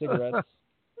 smoking cigarettes.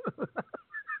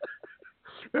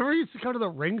 Remember he used to come to the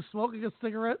ring smoking a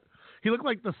cigarette? He looked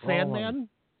like the Sandman.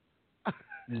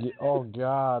 Oh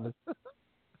God.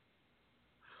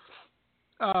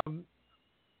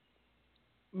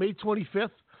 May 25th.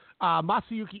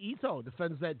 Masayuki Ito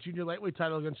defends that junior lightweight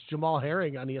title against Jamal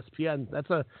Herring on ESPN.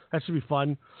 That should be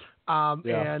fun.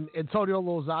 And Antonio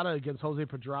Lozada against Jose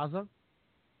Pedraza.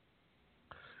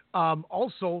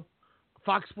 Also,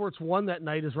 Fox Sports 1 that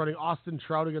night is running Austin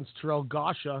Trout against Terrell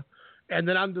Gausha. And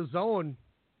then on DAZN,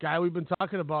 guy we've been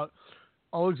talking about,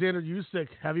 Alexander Usyk,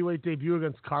 heavyweight debut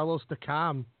against Carlos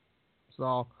Takam.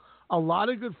 So a lot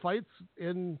of good fights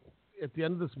at the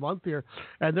end of this month here.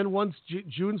 And then once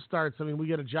June starts, we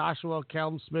get a Joshua,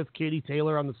 Callum Smith, Katie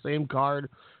Taylor on the same card,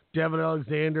 Devin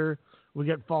Alexander. We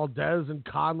get Valdez and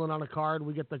Conlon on a card.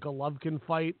 We get the Golovkin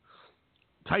fight.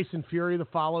 Tyson Fury the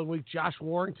following week. Josh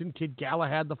Warrington, Kid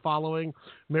Galahad the following.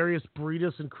 Marius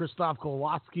Briedis and Krzysztof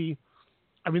Kowalski.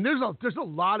 There's a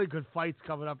lot of good fights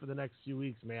coming up in the next few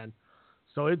weeks, man.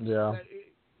 So it's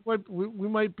we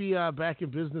might be back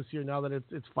in business here now that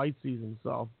it's fight season.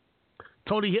 So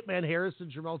Tony Hitman Harrison,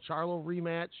 Jermell Charlo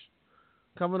rematch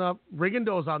coming up.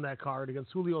 Rigondeaux's on that card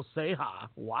against Julio Ceja.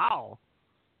 Wow.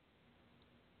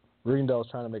 Rigondeaux's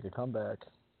trying to make a comeback.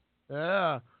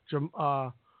 Yeah.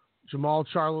 Jamal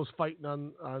Charlo's fighting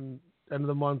on end of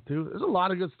the month too. There's a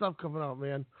lot of good stuff coming out,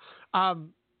 man.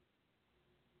 And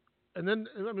then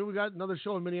we got another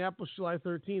show in Minneapolis July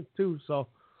 13th too. So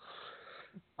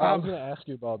I was going to ask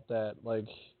you about that,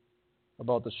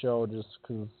 about the show, just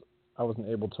because I wasn't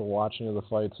able to watch any of the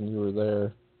fights and you were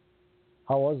there.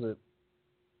 How was it?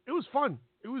 It was fun.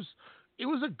 It was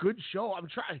a good show. I'm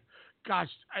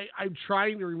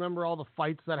trying to remember all the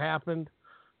fights that happened.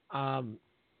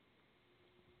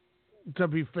 To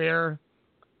be fair,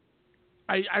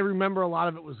 I remember a lot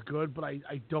of it was good, but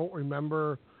I don't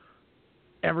remember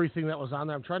everything that was on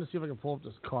there. I'm trying to see if I can pull up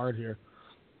this card here.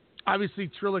 Obviously,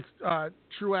 Truex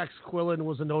Quillen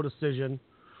was a no decision.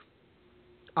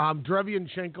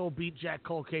 Derevyanchenko beat Jack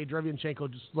Colkay.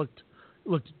 Derevyanchenko just looked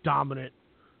dominant.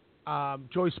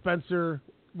 Joey Spencer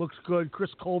looks good.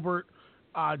 Chris Colbert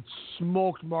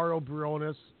smoked Mario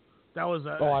Briones. That was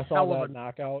I saw that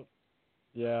knockout.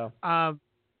 Yeah.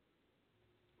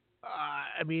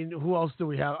 Who else do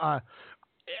we have?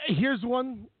 Here's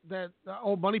one that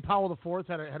Money Powell IV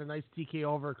had a nice TKO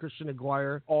over Christian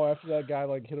Aguirre. Oh, after that guy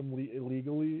hit him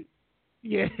illegally.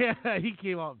 Yeah, he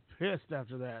came out pissed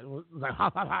after that. It was like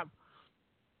hop, hop, hop.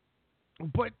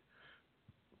 But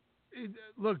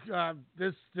look,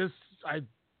 this I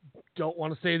don't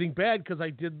want to say anything bad because I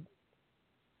didn't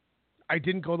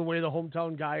go the way of the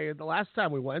hometown guy the last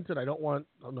time we went, and I don't want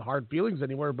the hard feelings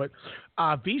anywhere. But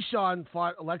Vishon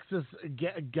fought Alexis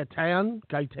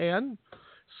Gaitan,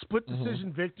 split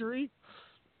decision victory.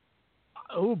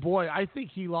 Oh boy, I think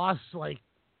he lost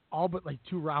all but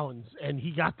 2 rounds, and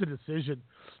he got the decision.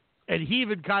 And he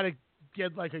even kind of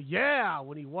get a yeah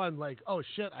when he won. Oh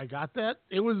shit, I got that.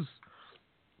 It was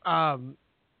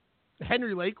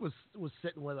Henry Lake was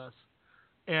sitting with us,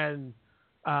 and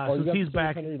since he's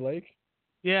back, Henry Lake.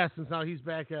 Yeah, since now he's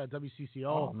back at WCCO.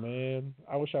 Oh man,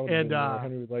 I wish I would have been there.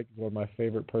 Henry Lake is one of my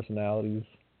favorite personalities.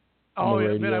 Oh, the yeah,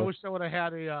 radio. man, I wish I would have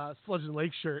had a Sludge and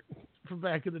Lake shirt from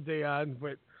back in the day on.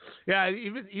 But, yeah,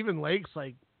 even Lake's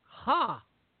like,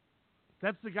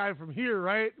 that's the guy from here,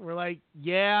 right? We're like,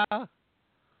 yeah.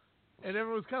 And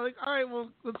everyone's kind of like, all right, well,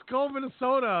 let's go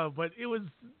Minnesota. But it was,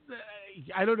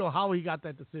 I don't know how he got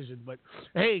that decision. But,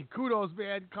 hey, kudos,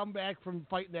 man. Come back from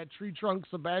fighting that tree trunk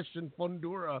Sebastian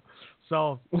Fundura.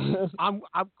 So I'm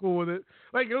cool with it.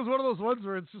 Like, it was one of those ones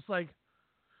where it's just like,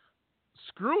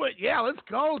 screw it. Yeah, let's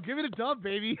go. Give it a dub,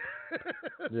 baby.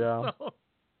 Yeah. So,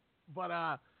 but,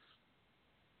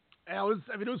 it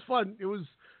was fun.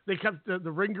 They kept,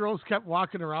 the ring girls kept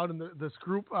walking around, and this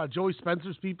group, Joey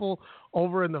Spencer's people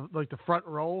over in the front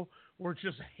row were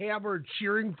just hammered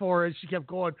cheering for her. And she kept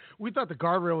going. We thought the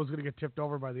guardrail was going to get tipped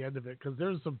over by the end of it because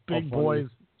there's some big boys.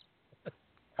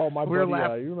 Oh, my we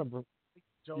buddy, you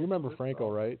remember Franco,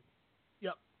 right?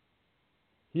 Yep.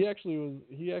 He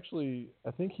actually,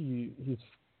 I think he's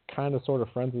kind of sort of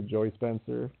friends with Joey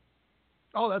Spencer.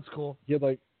 Oh, that's cool. He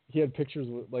had pictures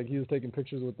with, like, he was taking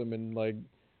pictures with them, and like,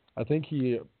 I think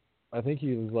he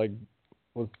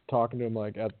was talking to him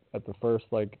like at the first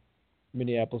like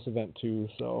Minneapolis event too.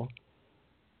 So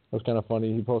it was kind of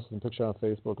funny. He posted a picture on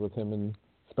Facebook with him and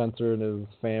Spencer and his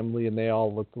family, and they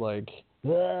all looked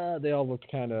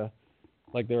kind of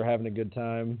like they were having a good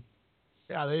time.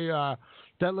 Yeah, they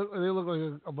look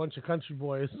like a bunch of country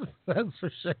boys. That's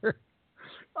for sure.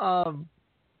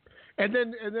 And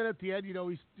then at the end,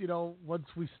 once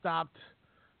we stopped,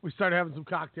 we started having some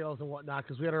cocktails and whatnot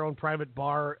because we had our own private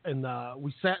bar, and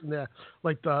we sat in the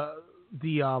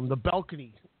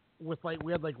balcony with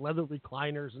we had leather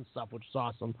recliners and stuff, which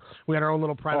was awesome. We had our own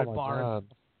little private bar. God.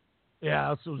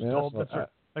 Yeah, so it was dope. That's right.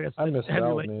 Like I missed Henry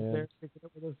out, Lake was man. there picking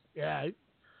up with us. Yeah.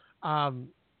 I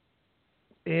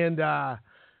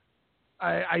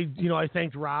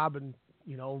thanked Rob and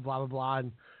blah blah blah,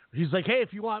 and he's like, hey,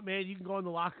 if you want, man, you can go in the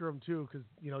locker room too, because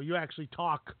you actually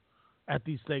talk at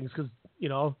these things, because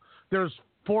there's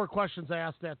 4 questions I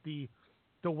asked at the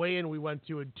weigh-in we went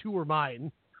to, and 2 were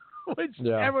mine, which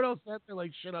everyone else sat there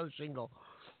like shit on a shingle.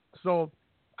 So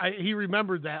he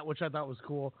remembered that, which I thought was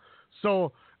cool.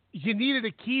 So you needed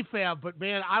a key fob, but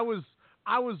man, I was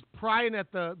prying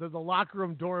at the locker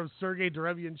room door of Sergey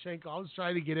Derevianchenko. I was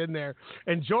trying to get in there,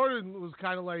 and Jordan was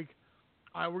kind of like,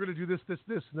 all right, we're gonna do this, and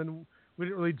then we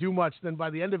didn't really do much. Then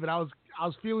by the end of it, I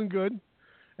was feeling good,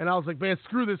 and I was like, man,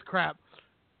 screw this crap.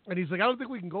 And he's like, I don't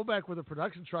think we can go back where the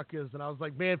production truck is. And I was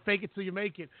like, man, fake it till you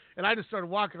make it. And I just started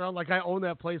walking around like I own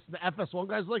that place. And the FS1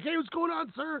 guy's like, hey, what's going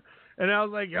on, sir? And I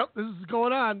was like, yep, this is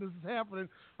going on. This is happening.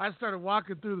 I started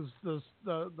walking through the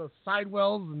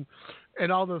sidewells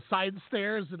and all the side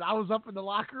stairs. And I was up in the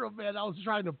locker room, man. I was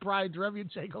trying to pry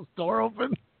Derevianchenko's door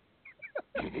open.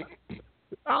 It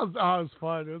was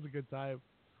fun. It was a good time.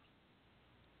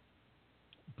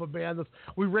 But man,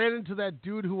 we ran into that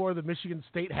dude who wore the Michigan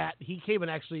State hat. He came and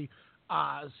actually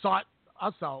sought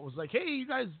us out. It was like, hey, you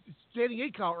guys, it's standing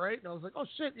 8 count, right? And I was like, oh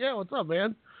shit, yeah, what's up,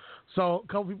 man? So a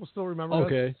couple people still remember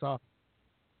us. So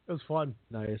it was fun.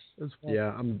 Nice. It was fun.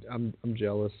 Yeah, I'm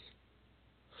jealous.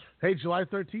 Hey, July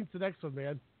 13th, the next one,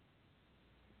 man.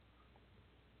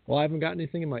 Well, I haven't got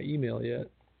anything in my email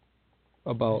yet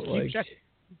about keep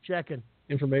checking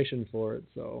information for it.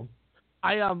 So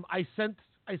I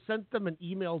sent them an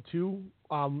email too,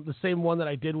 the same one that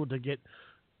I did to get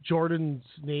Jordan's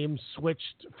name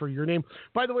switched for your name.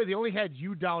 By the way, they only had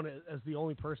you down as the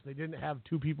only person. They didn't have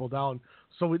 2 people down,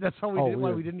 so that's how we did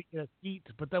why we didn't get a seat.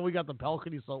 But then we got the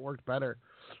balcony, so it worked better.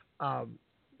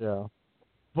 Yeah.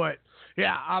 But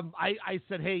yeah, I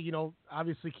said, hey,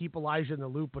 obviously keep Elijah in the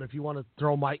loop, but if you want to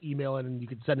throw my email in, and you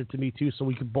can send it to me too, so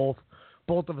we can both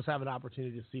of us have an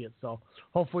opportunity to see it. So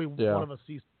hopefully one of us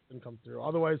sees something come through.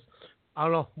 Otherwise, I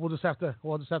don't know. We'll just have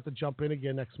to jump in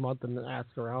again next month and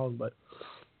ask around. But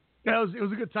yeah, it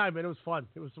was a good time, man. It was fun.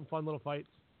 It was some fun little fights.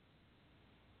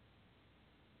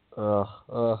 Well,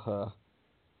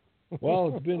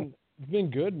 it's been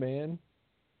good, man,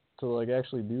 to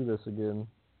actually do this again.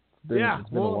 It's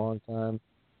been a long time.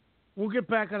 We'll get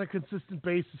back on a consistent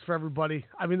basis for everybody.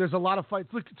 I mean, there's a lot of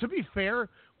fights. Look, to be fair,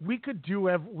 we could do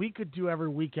every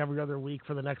week, every other week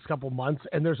for the next couple months,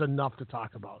 and there's enough to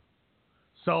talk about.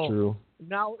 So True.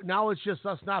 Now it's just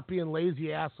us not being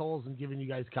lazy assholes and giving you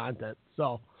guys content.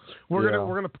 So we're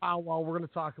gonna powwow. We're gonna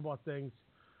talk about things.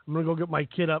 I'm gonna go get my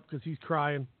kid up because he's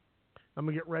crying. I'm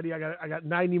gonna get ready. I got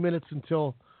 90 minutes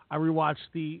until I rewatch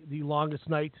the Longest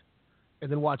Night,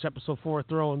 and then watch episode 4 of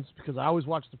Thrones because I always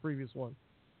watch the previous one.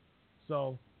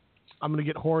 So I'm gonna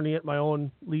get horny at my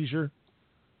own leisure,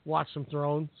 watch some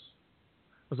Thrones.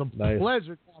 It was a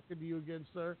pleasure talking to you again,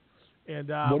 sir. And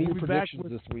what are your we'll be predictions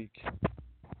back this week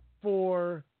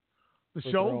for the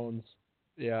for show? Thrones?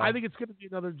 Yeah. I think it's going to be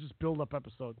another just build-up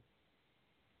episode.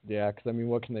 Yeah, because, I mean,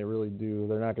 what can they really do?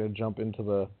 They're not going to jump into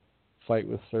the fight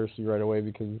with Cersei right away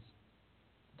because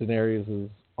Daenerys'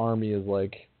 army is,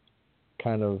 like,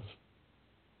 kind of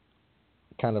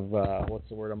what's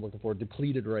the word I'm looking for?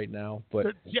 Depleted right now. But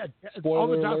yeah, spoiler all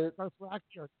the alert.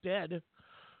 Dothraki are dead.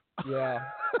 Yeah.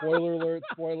 Spoiler alert.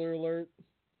 Spoiler alert.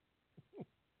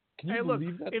 Can you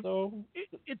believe that, though?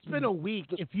 It's been a week.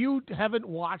 If you haven't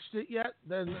watched it yet,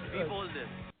 then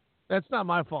that's not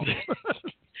my fault.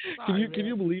 Sorry, can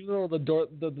you believe, though, the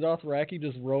Dothraki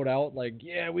just wrote out, like,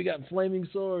 yeah, we got flaming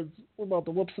swords. We're about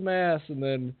to whoop some ass. And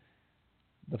then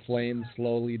the flames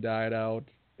slowly died out.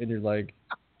 And you're like,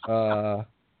 whoa.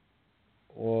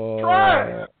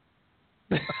 Try!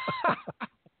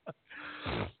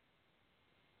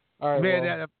 All right, man,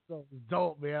 well, that episode was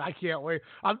dope, man. I can't wait.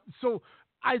 So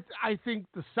I think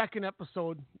the second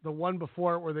episode, the one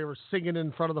before it where they were singing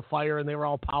in front of the fire and they were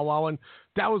all powwowing,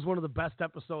 that was one of the best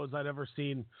episodes I'd ever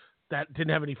seen that didn't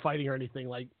have any fighting or anything,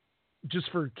 like just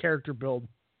for character build.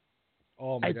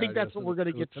 Oh my I God, think that's what we're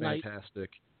going to get tonight. Fantastic.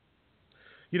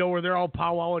 You know, where they're all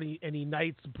powwowing and he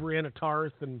knights Brienne of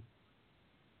Tarth and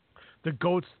the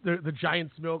goats, the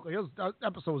giant's milk. That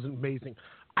episode was amazing.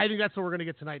 I think that's what we're going to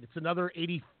get tonight. It's another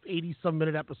 80-some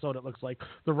minute episode, it looks like.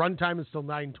 The runtime is still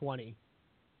 9:20.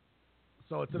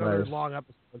 So it's another long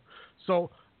episode.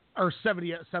 So, or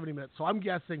 70 minutes. So I'm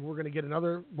guessing we're going to get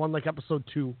another one like episode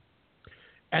 2.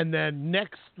 And then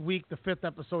next week, the 5th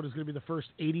episode is going to be the first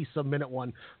 80-some minute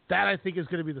one. That, I think, is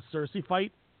going to be the Cersei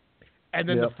fight. And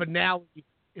then the finale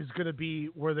is going to be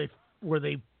where they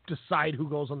decide who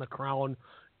goes on the crown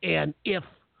and if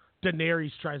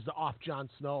Daenerys tries to off Jon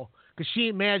Snow. Because she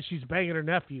ain't mad she's banging her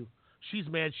nephew. She's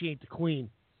mad she ain't the queen.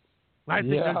 I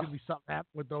think there's going to be something happen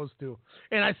with those two.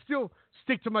 And I still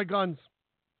stick to my guns.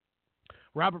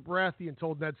 Robert Baratheon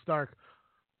told Ned Stark,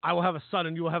 I will have a son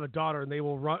and you will have a daughter, and they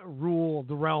will rule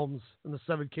the realms in the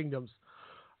 7 kingdoms.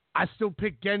 I still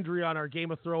pick Gendry on our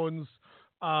Game of Thrones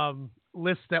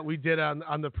list that we did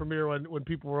on the premiere when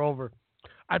people were over.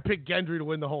 I picked Gendry to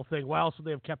win the whole thing. Why else would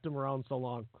they have kept him around so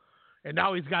long? And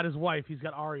now he's got his wife. He's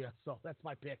got Arya. So that's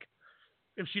my pick.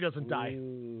 If she doesn't die.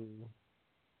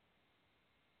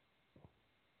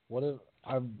 What if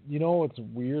it's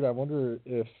weird. I wonder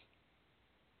if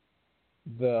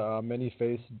the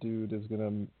many-faced dude is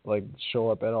gonna like show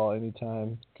up at all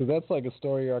anytime, because that's like a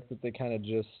story arc that they kind of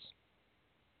just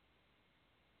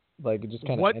like it just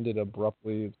kind of ended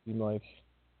abruptly. It seemed like.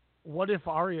 What if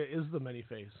Arya is the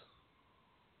many-face?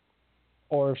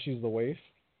 Or if she's the waif,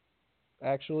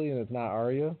 actually, and it's not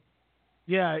Arya.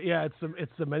 Yeah,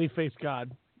 it's the many-faced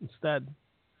god instead.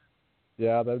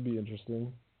 Yeah, that'd be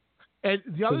interesting. And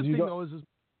the other thing though is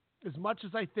as much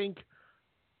as I think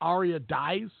Arya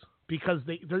dies, because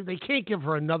they can't give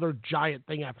her another giant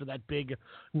thing after that big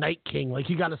Night King. Like,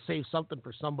 you got to save something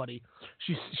for somebody.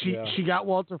 She got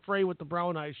Walter Frey with the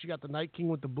brown eyes. She got the Night King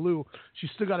with the blue. She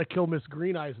still got to kill Miss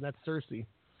Green Eyes, and that's Cersei.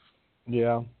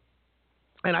 Yeah.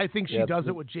 And I think she does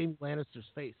it with Jaime Lannister's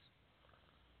face.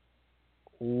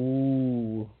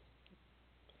 Ooh.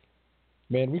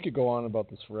 Man, we could go on about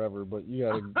this forever, but you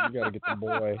gotta get the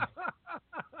boy.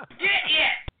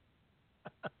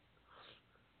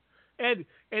 And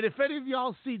if any of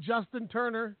y'all see Justin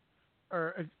Turner,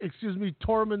 or excuse me,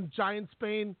 Tormund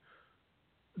Giantsbane,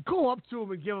 go up to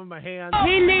him and give him a hand.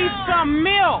 He needs some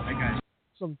milk.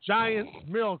 Some giant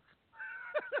milk.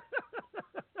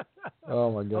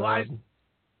 Oh my God.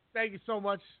 Thank you so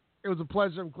much. It was a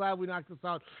pleasure. I'm glad we knocked this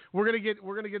out. We're gonna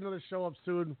get another show up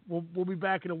soon. We'll be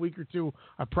back in a week or two.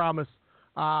 I promise.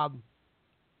 Have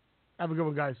a good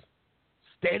one, guys.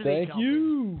 Thank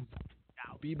you.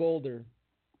 Be bolder.